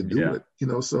see if he could do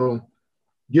it, so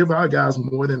give our guys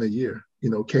more than a year.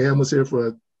 Cam was here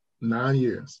for 9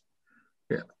 years,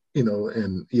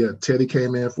 and Teddy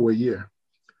came in for a year.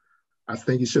 I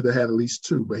think he should have had at least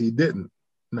 2, but he didn't.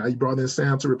 Now you brought in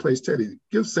Sam to replace Teddy.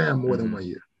 Give Sam more than 1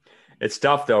 year. It's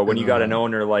tough, though, when you got an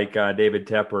owner like David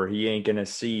Tepper. He ain't going to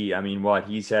see,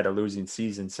 he's had a losing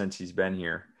season since he's been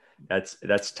here.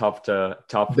 That's tough to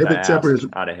David ask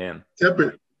out of him.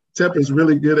 Tepper is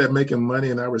really good at making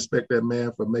money, and I respect that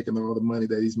man for making all the money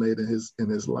that he's made in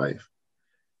his life.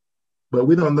 But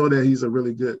we don't know that he's a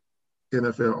really good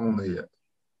NFL owner yet.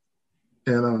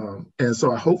 And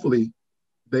so hopefully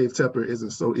Dave Tepper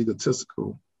isn't so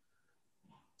egotistical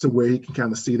to where he can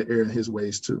kind of see the error in his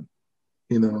ways too.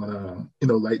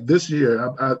 Like this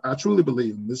year, I truly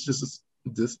believe, and this is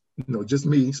just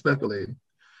me speculating.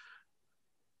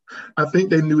 I think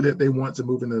they knew that they want to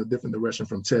move in a different direction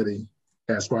from Teddy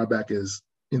as far back as,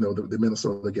 the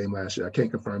Minnesota game last year. I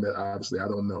can't confirm that, obviously. I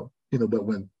don't know. But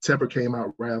when Tepper came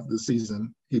out right after the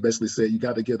season, he basically said, you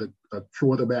got to get a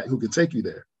quarterback who can take you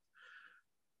there.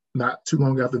 Not too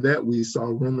long after that, we saw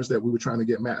rumors that we were trying to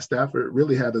get Matt Stafford.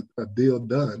 Really had a deal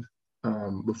done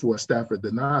before Stafford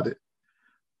denied it.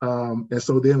 And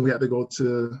so then we had to go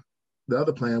to the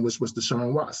other plan, which was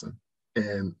Deshaun Watson.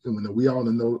 And we all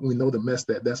know the mess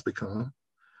that's become.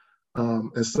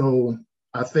 And so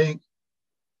I think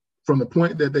from the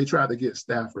point that they tried to get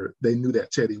Stafford, they knew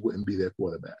that Teddy wouldn't be their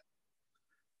quarterback.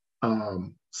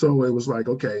 So it was like,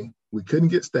 okay, we couldn't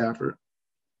get Stafford.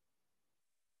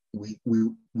 We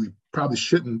probably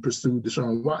shouldn't pursue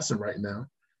Deshaun Watson right now,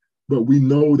 but we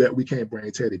know that we can't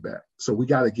bring Teddy back. So we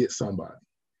got to get somebody.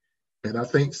 And I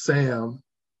think Sam,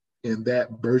 in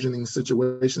that burgeoning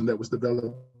situation that was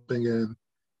developing in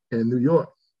New York,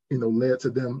 led to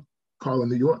them calling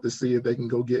New York to see if they can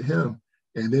go get him.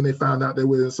 And then they found out they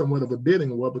were in somewhat of a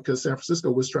bidding war because San Francisco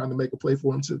was trying to make a play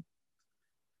for him too.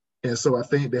 And so I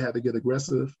think they had to get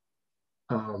aggressive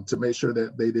to make sure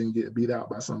that they didn't get beat out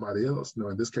by somebody else.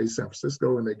 In this case, San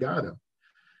Francisco, and they got him.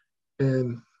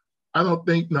 And I don't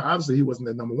think, obviously he wasn't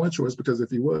their number one choice, because if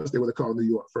he was, they would have called New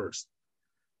York first.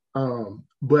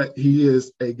 But he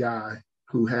is a guy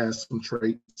who has some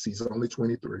traits. He's only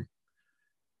 23.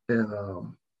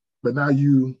 And but now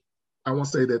I won't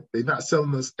say that they're not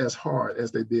selling us as hard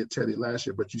as they did Teddy last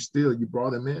year, but you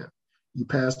brought him in. You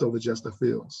passed over Justin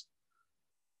Fields.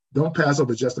 Don't pass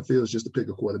over Justin Fields just to pick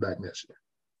a quarterback next year.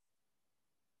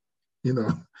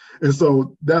 And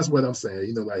so that's what I'm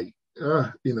saying,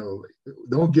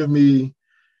 don't give me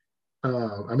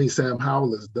I mean, Sam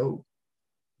Howell is dope,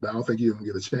 but I don't think you're gonna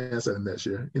get a chance at him next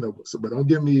year. But don't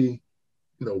give me,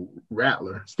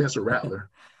 Spencer Rattler,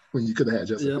 when you could have had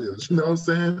Justin Yep. Fields. You know what I'm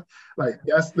saying? Like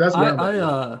that's where I'm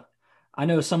at. I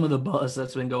know some of the buzz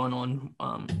that's been going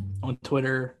on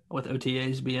Twitter with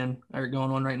OTAs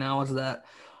going on right now is that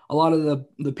a lot of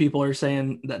the people are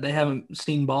saying that they haven't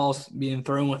seen balls being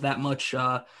thrown with that much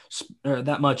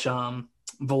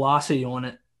velocity on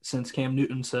it since Cam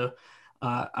Newton. So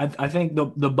I think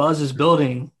the buzz is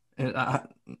building.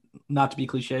 Not to be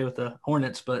cliche with the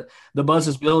Hornets, but the buzz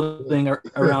is building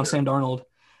around Sam Darnold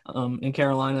in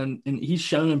Carolina, and he's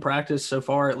shown in practice so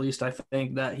far, at least I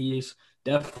think, that he's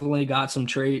definitely got some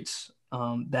traits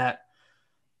that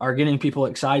are getting people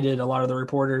excited. A lot of the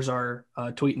reporters are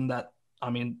tweeting that, I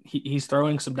mean, he's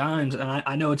throwing some dimes, and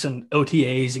I know it's in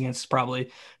OTAs against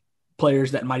probably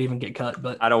players that might even get cut,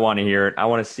 but I don't want to hear it. I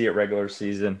want to see it regular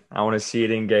season. I want to see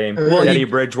it in game. Well, Teddy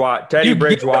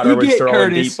Bridgewater was throwing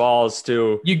Curtis, deep balls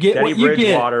too. You get Teddy what you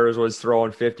Bridgewater was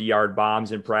throwing 50-yard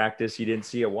bombs in practice. You didn't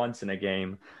see it once in a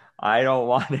game. I don't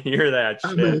want to hear that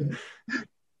shit. I mean,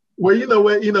 well, you know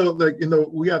what?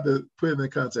 We have to put it in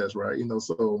context, right?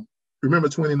 So remember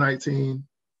 2019,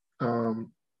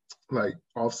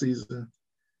 off season.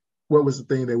 What was the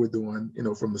thing they were doing?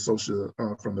 From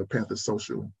the Panthers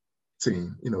social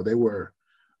team. They were,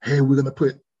 hey, we're gonna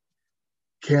put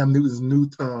Cam Newton's new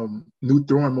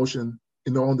throwing motion,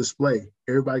 on display.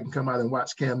 Everybody can come out and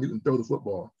watch Cam Newton throw the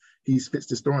football. He's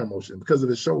fixed his throwing motion because of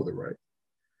his shoulder, right?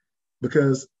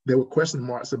 Because there were question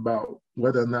marks about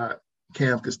whether or not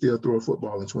Cam could still throw a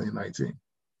football in 2019.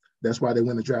 That's why they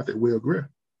went and drafted Will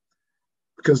Grier,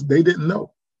 because they didn't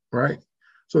know, right?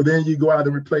 So then you go out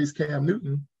and replace Cam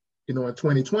Newton, in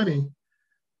 2020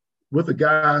 with a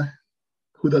guy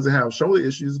who doesn't have shoulder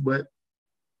issues, but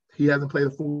he hasn't played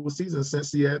a full season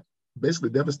since he had basically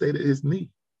devastated his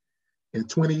knee in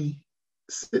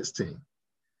 2016.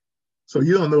 So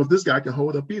you don't know if this guy can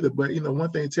hold up either. But,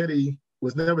 one thing Teddy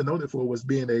was never noted for was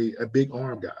being a big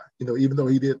arm guy. Even though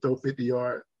he did throw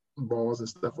 50-yard balls and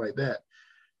stuff like that,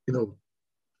 the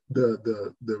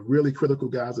really critical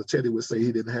guys of Teddy would say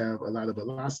he didn't have a lot of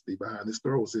velocity behind his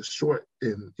throws, his short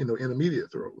and,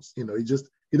 intermediate throws.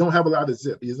 He don't have a lot of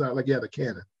zip. He's not like he had a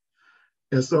cannon.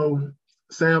 And so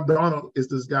Sam Darnold is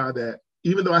this guy that,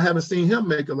 even though I haven't seen him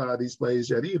make a lot of these plays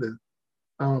yet either,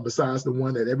 besides the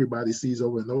one that everybody sees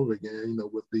over and over again,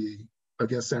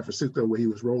 against San Francisco, where he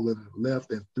was rolling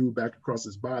left and threw back across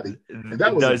his body. And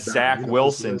that was the Zach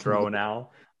Wilson throw now.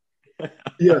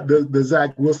 Yeah, the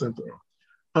Zach Wilson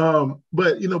throw.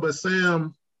 But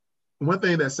Sam, one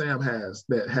thing that Sam has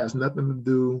that has nothing to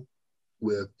do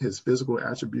with his physical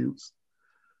attributes,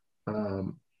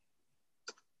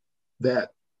 that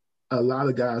a lot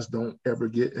of guys don't ever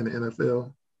get in the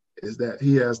NFL, is that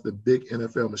he has the big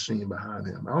NFL machine behind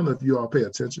him. I don't know if you all pay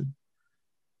attention,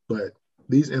 but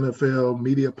these NFL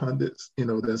media pundits,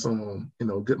 that's on,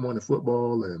 Good Morning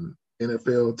Football and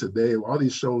NFL Today, all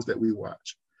these shows that we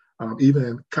watch,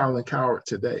 even Colin Cowherd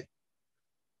today,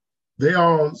 they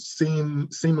all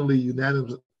seemingly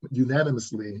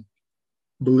unanimously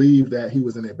believe that he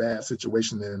was in a bad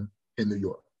situation in New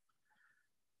York.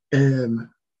 And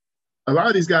a lot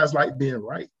of these guys like being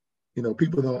right.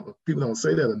 People don't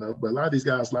say that enough, but a lot of these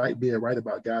guys like being right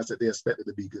about guys that they expected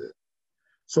to be good.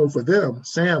 So for them,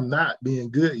 Sam not being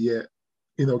good yet,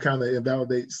 kind of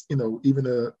invalidates, even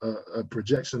a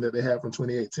projection that they have from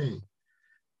 2018.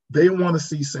 They want to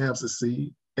see Sam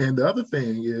succeed. And the other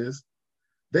thing is,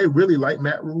 they really like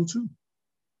Matt Rule too.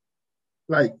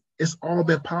 Like, it's all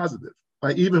been positive.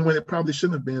 Like, even when it probably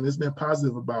shouldn't have been, it's been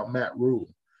positive about Matt Rule.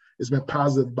 It's been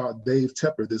positive about Dave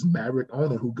Tepper, this maverick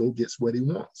owner who go gets what he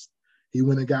wants. He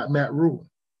went and got Matt Rule.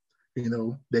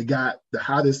 They got the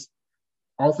hottest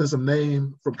offensive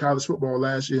name from college football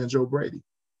last year in Joe Brady.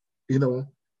 The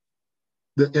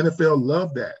NFL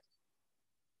loved that.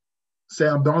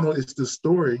 Sam Darnold is the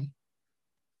story,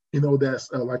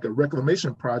 that's like a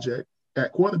reclamation project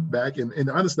at quarterback. And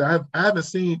honestly, I haven't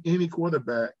seen any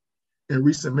quarterback in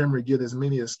recent memory get as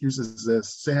many excuses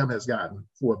as Sam has gotten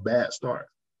for a bad start.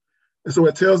 And so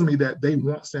it tells me that they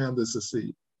want Sam to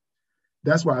succeed.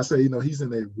 That's why I say, he's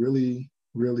in a really,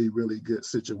 really, really good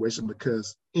situation,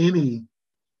 because any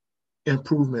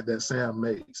improvement that Sam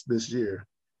makes this year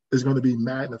is going to be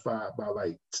magnified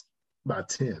by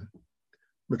 10,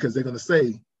 because they're going to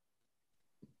say,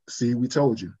 see, we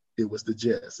told you. It was the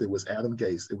Jets. It was Adam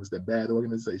Gase. It was the bad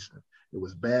organization. It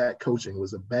was bad coaching. It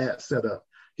was a bad setup.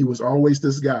 He was always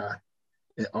this guy,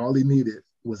 and all he needed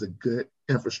was a good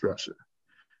infrastructure.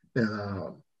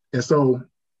 And so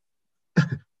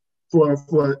for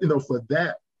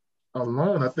that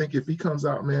alone, I think if he comes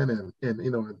out, man, and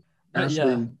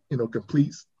actually,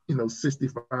 completes,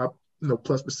 65,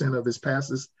 plus percent of his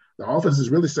passes. The offense is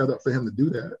really set up for him to do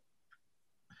that.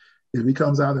 If he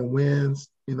comes out and wins,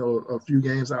 a few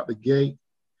games out the gate,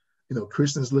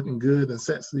 Christian's looking good and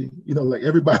sexy, like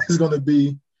everybody's going to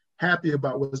be happy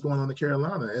about what's going on in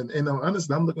Carolina. And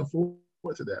honestly, I'm looking forward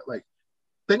to that. Like,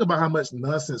 think about how much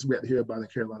nonsense we had to hear about in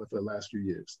Carolina for the last few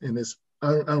years. And it's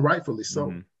unrightfully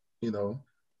so,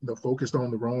 focused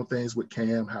on the wrong things with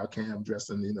Cam, how Cam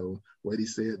dressing, what he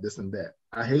said, this and that.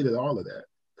 I hated all of that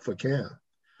for Cam.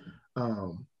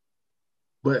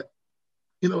 But,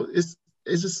 it's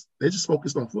just, they're just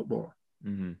focused on football.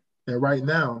 Mm-hmm. And right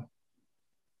now,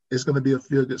 it's going to be a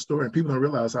feel-good story. And people don't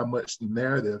realize how much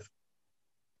narrative,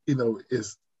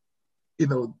 is,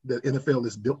 the NFL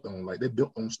is built on. Like, they're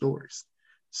built on stories.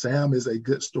 Sam is a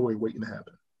good story waiting to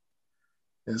happen.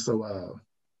 And so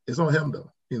it's on him,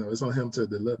 though. It's on him to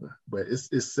deliver. But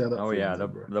it's set up. Oh, yeah,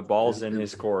 the ball's in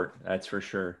his court. That's for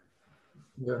sure.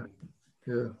 Yeah.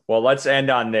 Yeah. Well, let's end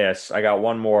on this. I got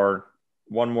one more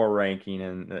ranking,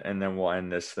 and then we'll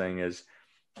end this thing. Is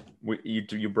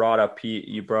you brought up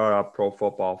Pro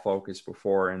Football Focus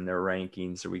before in their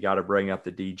rankings, so we got to bring up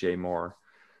the DJ Moore.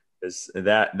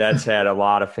 That's had a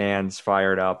lot of fans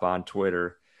fired up on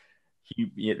Twitter.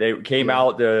 They came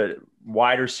out the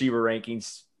wide receiver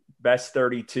rankings, best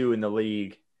 32 in the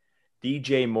league.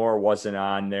 DJ Moore wasn't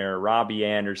on there. Robbie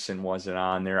Anderson wasn't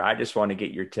on there. I just want to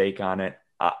get your take on it.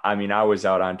 I mean, I was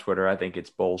out on Twitter. I think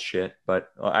it's bullshit, but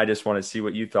I just want to see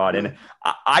what you thought. And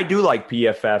I do like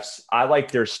PFFs. I like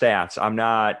their stats. I'm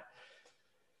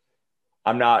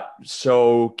not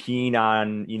so keen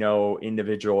on,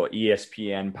 individual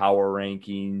ESPN power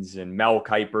rankings and Mel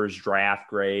Kiper's draft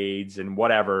grades and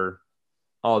whatever,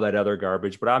 all that other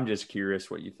garbage. But I'm just curious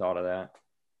what you thought of that.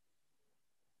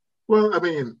 Well, I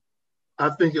mean, I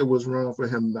think it was wrong for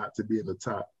him not to be in the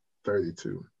top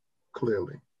 32,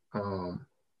 clearly.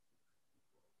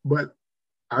 But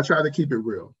I try to keep it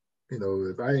real.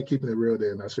 If I ain't keeping it real,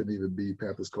 then I shouldn't even be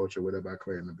Panthers coach or whatever I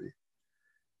claim to be.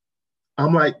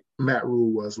 I'm like Matt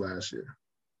Rule was last year.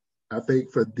 I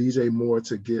think for DJ Moore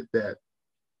to get that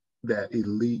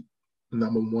elite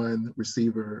number one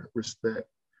receiver respect,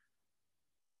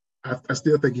 I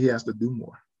still think he has to do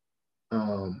more.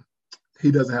 He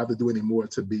doesn't have to do any more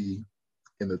to be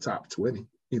in the top 20.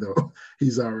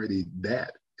 He's already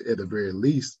that at the very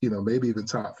least, maybe even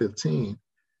top 15,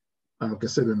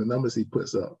 considering the numbers he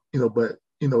puts up. But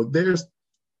there's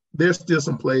still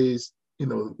some plays,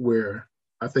 where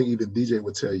I think even DJ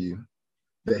would tell you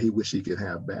that he wish he could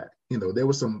have back. There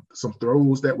were some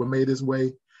throws that were made his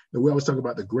way. We always talk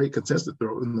about the great contested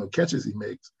throw, catches he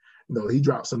makes. He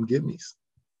dropped some gimmies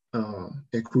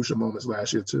in crucial moments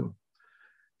last year too.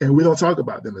 And we don't talk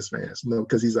about them as fans,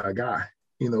 because he's our guy.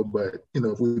 But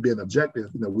if we're being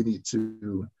objective, we need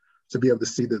to be able to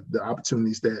see the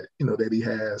opportunities that that he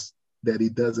has that he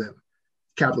doesn't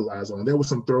capitalize on. There were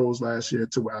some throws last year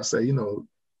to where I say,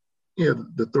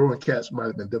 the throw and catch might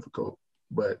have been difficult,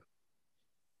 but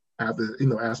I have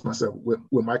to, ask myself, would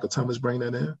Michael Thomas bring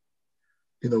that in?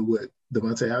 Would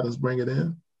Devontae Adams bring it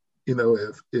in?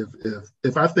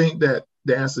 If I think that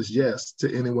the answer is yes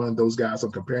to any one of those guys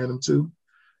I'm comparing them to,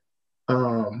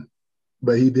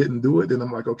 but he didn't do it, then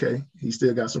I'm like, okay, he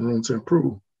still got some room to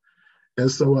improve.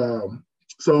 And so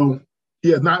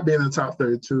not being in the top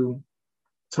 32,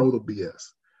 total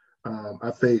BS.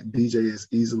 I think DJ is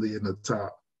easily in the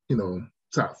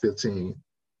top 15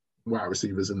 wide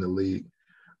receivers in the league,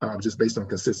 just based on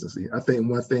consistency. I think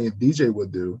one thing DJ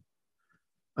would do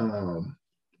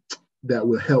that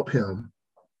will help him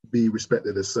be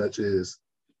respected as such is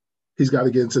he's got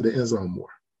to get into the end zone more.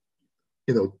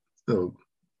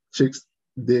 Chicks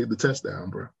dig the touchdown,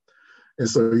 bro. And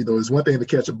so, it's one thing to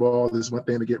catch a ball. It's one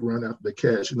thing to get run after the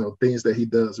catch, things that he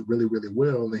does really, really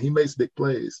well. And he makes big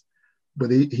plays,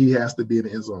 but he has to be in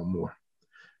the end zone more.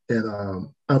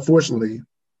 And unfortunately,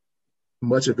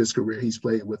 much of his career, he's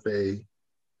played with a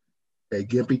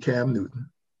gimpy Cam Newton,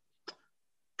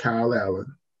 Kyle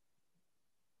Allen,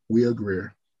 Will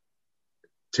Greer,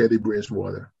 Teddy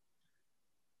Bridgewater,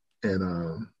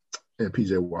 and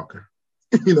PJ Walker.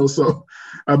 So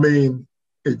I mean,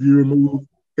 if you remove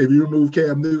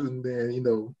Cam Newton,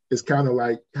 then it's kind of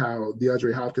like how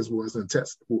DeAndre Hopkins was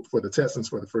for the Texans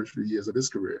for the first few years of his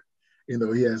career.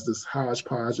 He has this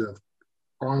hodgepodge of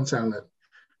arm talent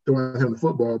throwing him the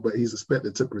football, but he's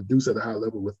expected to produce at a high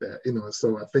level with that.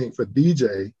 So I think for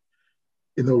DJ,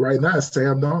 right now it's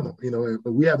Sam Darnold. And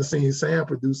we haven't seen Sam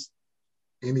produce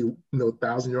any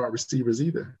 1,000-yard receivers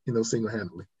either.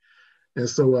 Single-handedly. And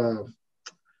so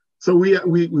we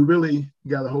really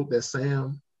got to hope that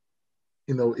Sam,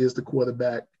 is the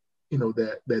quarterback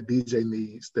that DJ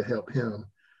needs to help him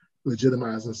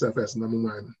legitimize himself as the number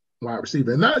one wide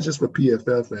receiver. And not just for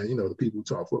PFF and, the people who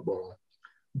talk football.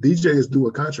 DJ is due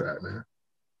a contract, man.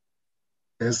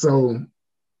 And so,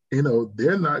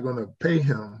 they're not going to pay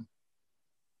him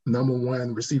number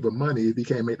one receiver money if he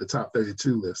can't make the top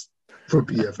 32 list for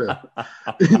PFF.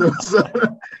 So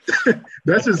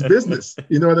that's his business.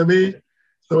 You know what I mean?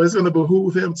 So it's going to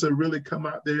behoove him to really come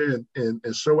out there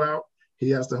and show out.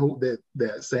 He has to hope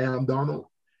that Sam Darnold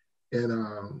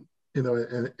and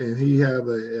he have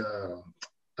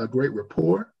a great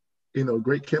rapport,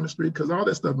 great chemistry, because all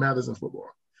that stuff matters in football.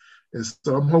 And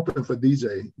so I'm hoping for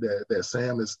DJ that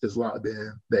Sam is locked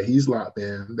in, that he's locked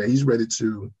in, that he's ready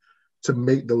to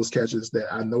make those catches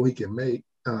that I know he can make.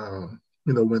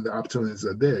 When the opportunities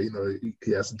are there,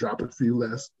 he has to drop a few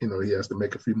less. He has to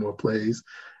make a few more plays.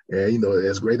 And,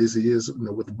 as great as he is,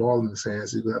 with the ball in his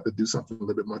hands, he's going to have to do something a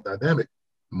little bit more dynamic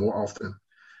more often.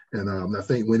 And I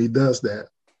think when he does that,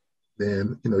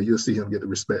 then, you'll see him get the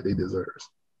respect he deserves.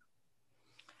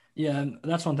 Yeah, and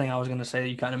that's one thing I was going to say that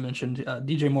you kind of mentioned.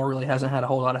 DJ Moore really hasn't had a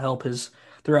whole lot of help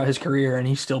throughout his career, and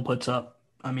he still puts up,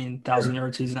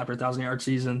 1,000-yard season after 1,000-yard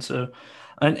season. So,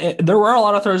 and there were a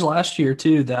lot of throws last year,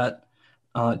 too, that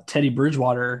Teddy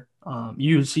Bridgewater,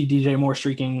 you would see DJ Moore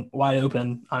streaking wide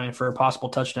open, for a possible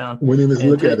touchdown. Wouldn't even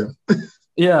look at him.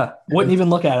 Yeah, wouldn't even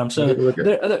look at him. So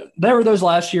there were those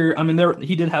last year.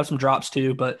 He did have some drops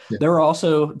too, but there were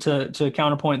also, to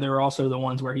counterpoint, there were also the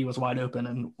ones where he was wide open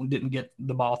and didn't get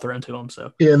the ball thrown to him.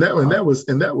 So yeah, that was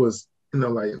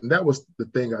the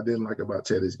thing I didn't like about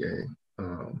Teddy's game.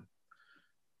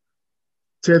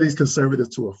 Teddy's conservative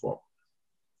to a fault.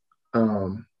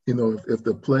 If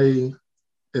the play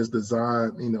is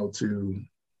designed,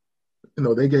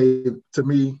 they gave, to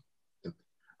me,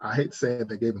 I hate saying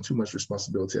they gave him too much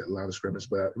responsibility at the line of scrimmage,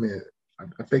 but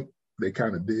I think they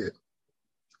kind of did.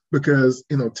 Because,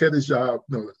 Teddy's job,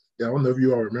 I don't know if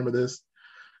you all remember this,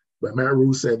 but Matt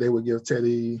Rule said they would give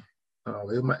Teddy,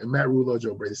 Matt Rule or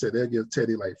Joe Brady said they'll give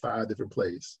Teddy like 5 different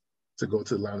plays to go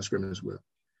to the line of scrimmage with.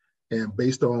 And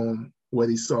based on what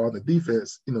he saw in the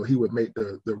defense, he would make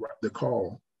the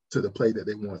call to the play that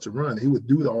they wanted to run. He would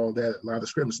do all that at line of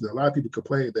scrimmage. So a lot of people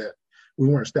complained that we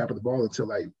weren't snapping the ball until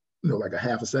like a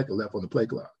half a second left on the play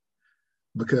clock,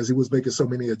 because he was making so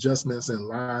many adjustments and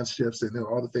line shifts and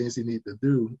all the things he needed to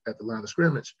do at the line of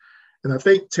scrimmage. And I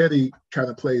think Teddy kind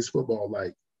of plays football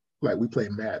like we play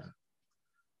Madden.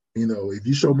 If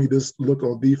you show me this look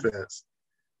on defense,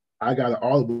 I got an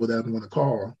audible that I'm going to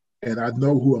call, and I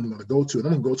know who I'm going to go to, and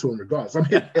I'm going to go to him regardless. I'm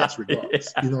hitting X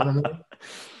regardless. You know what I mean?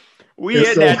 We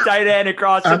hit that tight end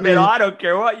across the middle. I don't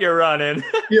care what you're running.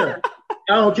 Yeah.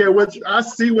 I don't care I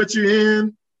see what you're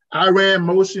in. I ran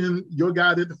motion. Your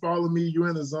guy didn't follow me. You're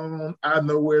in the zone. I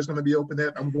know where it's going to be open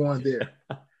at. I'm going there.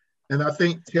 And I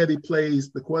think Teddy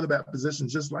plays the quarterback position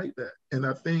just like that. And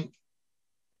I think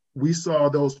we saw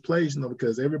those plays,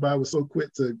 because everybody was so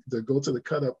quick to go to the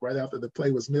cut up right after the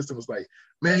play was missed and was like,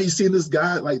 man, you seen this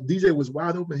guy? Like, DJ was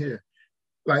wide open here.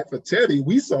 Like, for Teddy,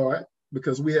 we saw it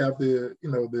because we have the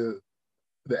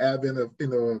advent of,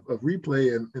 of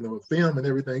replay and, film and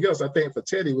everything else. I think for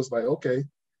Teddy, it was like, okay,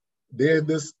 they're in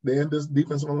this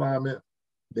defensive alignment.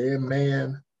 They're in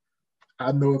man.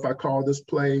 I know if I call this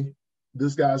play,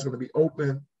 this guy's going to be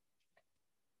open.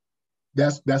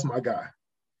 That's my guy.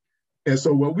 And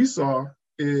so what we saw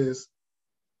is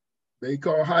they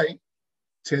call height.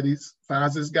 Teddy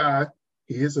finds this guy.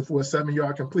 He hits it for a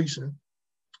 7-yard completion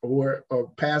or a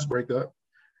pass breakup.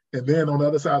 And then on the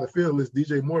other side of the field is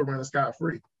DJ Moore running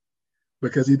scot-free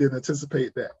because he didn't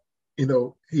anticipate that.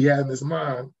 He had in his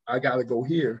mind, I got to go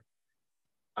here.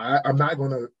 I'm not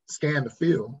going to scan the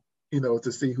field,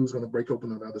 to see who's going to break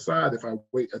open on the other side. If I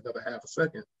wait another half a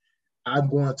second, I'm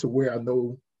going to where I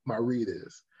know my read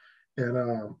is. And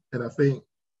I think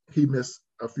he missed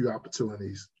a few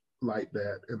opportunities like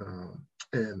that.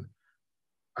 And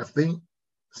I think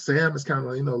Sam is kind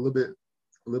of, a little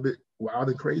bit wild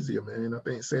and crazier, man. And I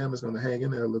think Sam is going to hang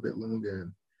in there a little bit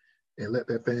longer and let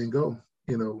that thing go,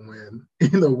 when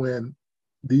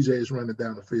DJ is running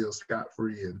down the field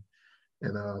scot-free.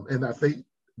 And I think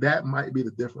that might be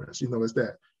the difference, is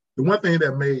that the one thing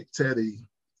that made Teddy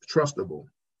trustable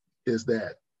is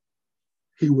that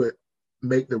he would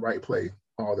make the right play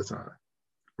all the time,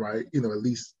 right? At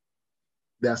least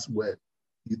that's what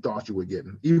you thought you were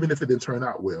getting, even if it didn't turn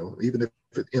out well, even if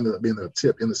it ended up being a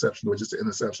tip interception or just an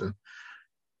interception.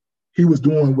 He was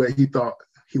doing what he thought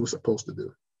he was supposed to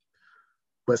do.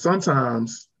 But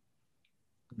sometimes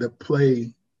the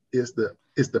play is the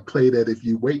play that if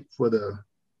you wait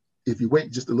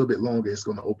just a little bit longer, it's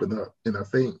going to open up. And I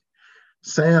think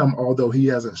Sam, although he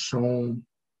hasn't shown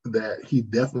that he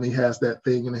definitely has that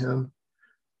thing in him.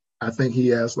 I think he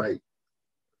has like,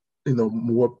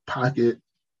 more pocket.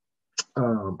 I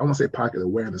want to say pocket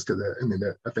awareness because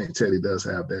I think Teddy does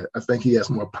have that. I think he has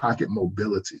more pocket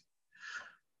mobility,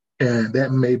 and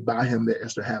that may buy him the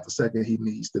extra half a second he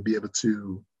needs to be able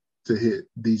to hit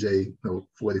DJ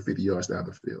 40, 50 yards down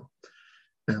the field.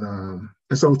 And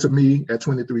so to me, at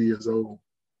 23 years old,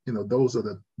 those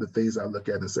are the things I look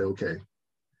at and say, okay,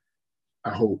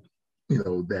 I hope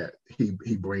that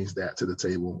he brings that to the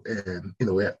table, and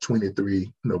at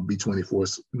 23, be 24,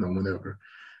 whenever.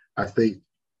 I think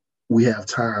we have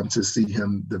time to see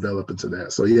him develop into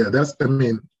that. So yeah, to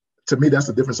me, that's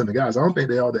the difference in the guys. I don't think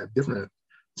they're all that different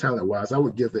talent wise. I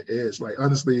would give the edge. Like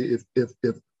honestly, if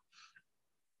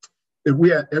we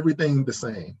had everything the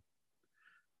same,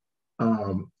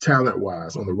 talent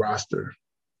wise on the roster,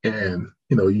 and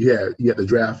you had to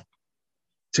draft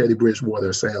Teddy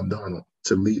Bridgewater, Sam Darnold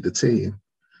to lead the team.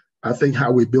 I think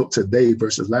how we built today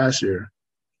versus last year,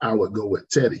 I would go with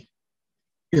Teddy.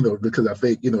 Because I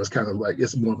think, it's kind of like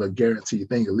it's more of a guaranteed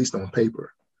thing, at least on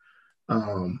paper.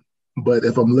 But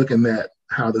if I'm looking at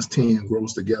how this team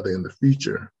grows together in the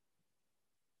future,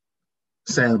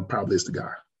 Sam probably is the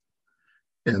guy.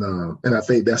 And I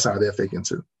think that's how they're thinking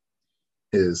too,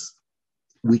 is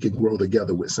we can grow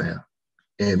together with Sam.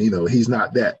 And, he's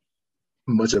not that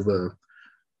much of a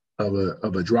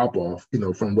drop off,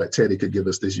 from what Teddy could give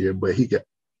us this year, but he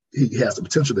has the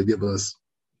potential to give us,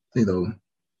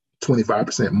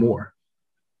 25% more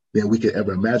than we could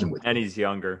ever imagine with him. And he's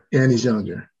younger.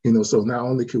 So not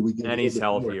only could we get, and he's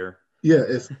healthier. More, yeah,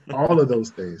 it's all of those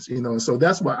things, so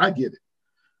that's why I get it.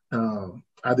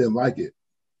 I didn't like it,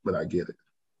 but I get it.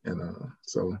 And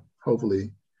so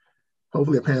hopefully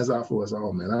it pans out for us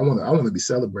all, man. I want to be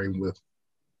celebrating with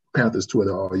Panthers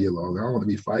Twitter all year long. I don't want to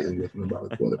be fighting with them about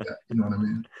a quarterback. You know what I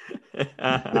mean?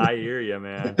 I hear you,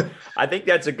 man. I think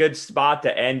that's a good spot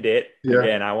to end it. Yeah.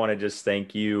 Again, I want to just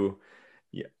thank you,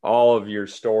 all of your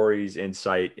stories,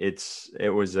 insight.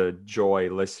 It was a joy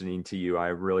listening to you. I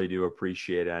really do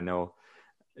appreciate it. I know,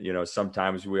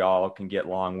 sometimes we all can get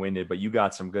long-winded, but you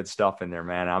got some good stuff in there,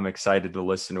 man. I'm excited to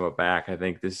listen to it back. I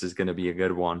think this is going to be a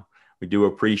good one. We do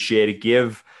appreciate it.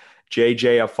 Give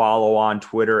JJ a follow on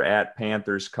Twitter at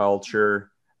Panthers Culture.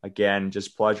 Again,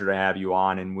 just pleasure to have you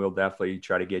on, and we'll definitely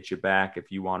try to get you back if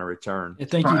you want to return. Yeah,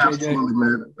 thank you, JJ. Absolutely,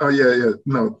 man. Oh, yeah.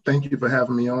 No, thank you for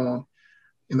having me on.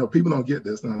 People don't get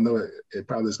this, and I know it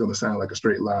probably is going to sound like a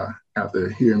straight lie after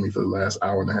hearing me for the last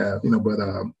hour and a half,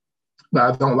 but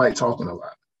I don't like talking a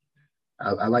lot.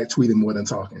 I like tweeting more than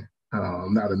talking.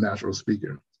 I'm not a natural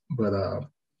speaker, but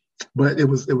it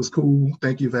was cool.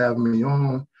 Thank you for having me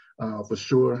on. For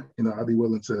sure, I'll be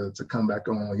willing to come back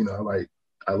on.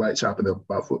 I like chopping up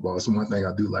about football. It's one thing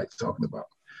I do like talking about.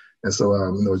 And so,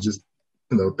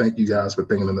 thank you guys for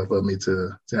thinking enough of me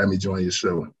to have me join your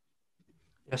show.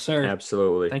 Yes, sir.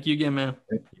 Absolutely. Thank you again, man.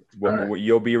 Well,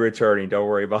 you'll be returning. Don't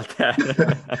worry about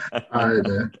that. All right,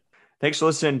 man. Thanks for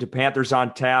listening to Panthers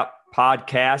on Tap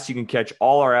podcast. You can catch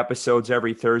all our episodes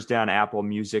every Thursday on Apple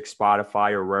Music,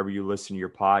 Spotify, or wherever you listen to your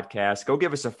podcast. Go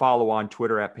give us a follow on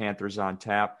Twitter at Panthers on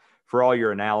Tap for all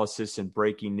your analysis and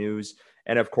breaking news.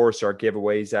 And of course, our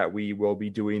giveaways that we will be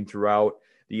doing throughout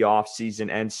the off season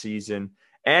and season.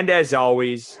 And as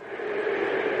always,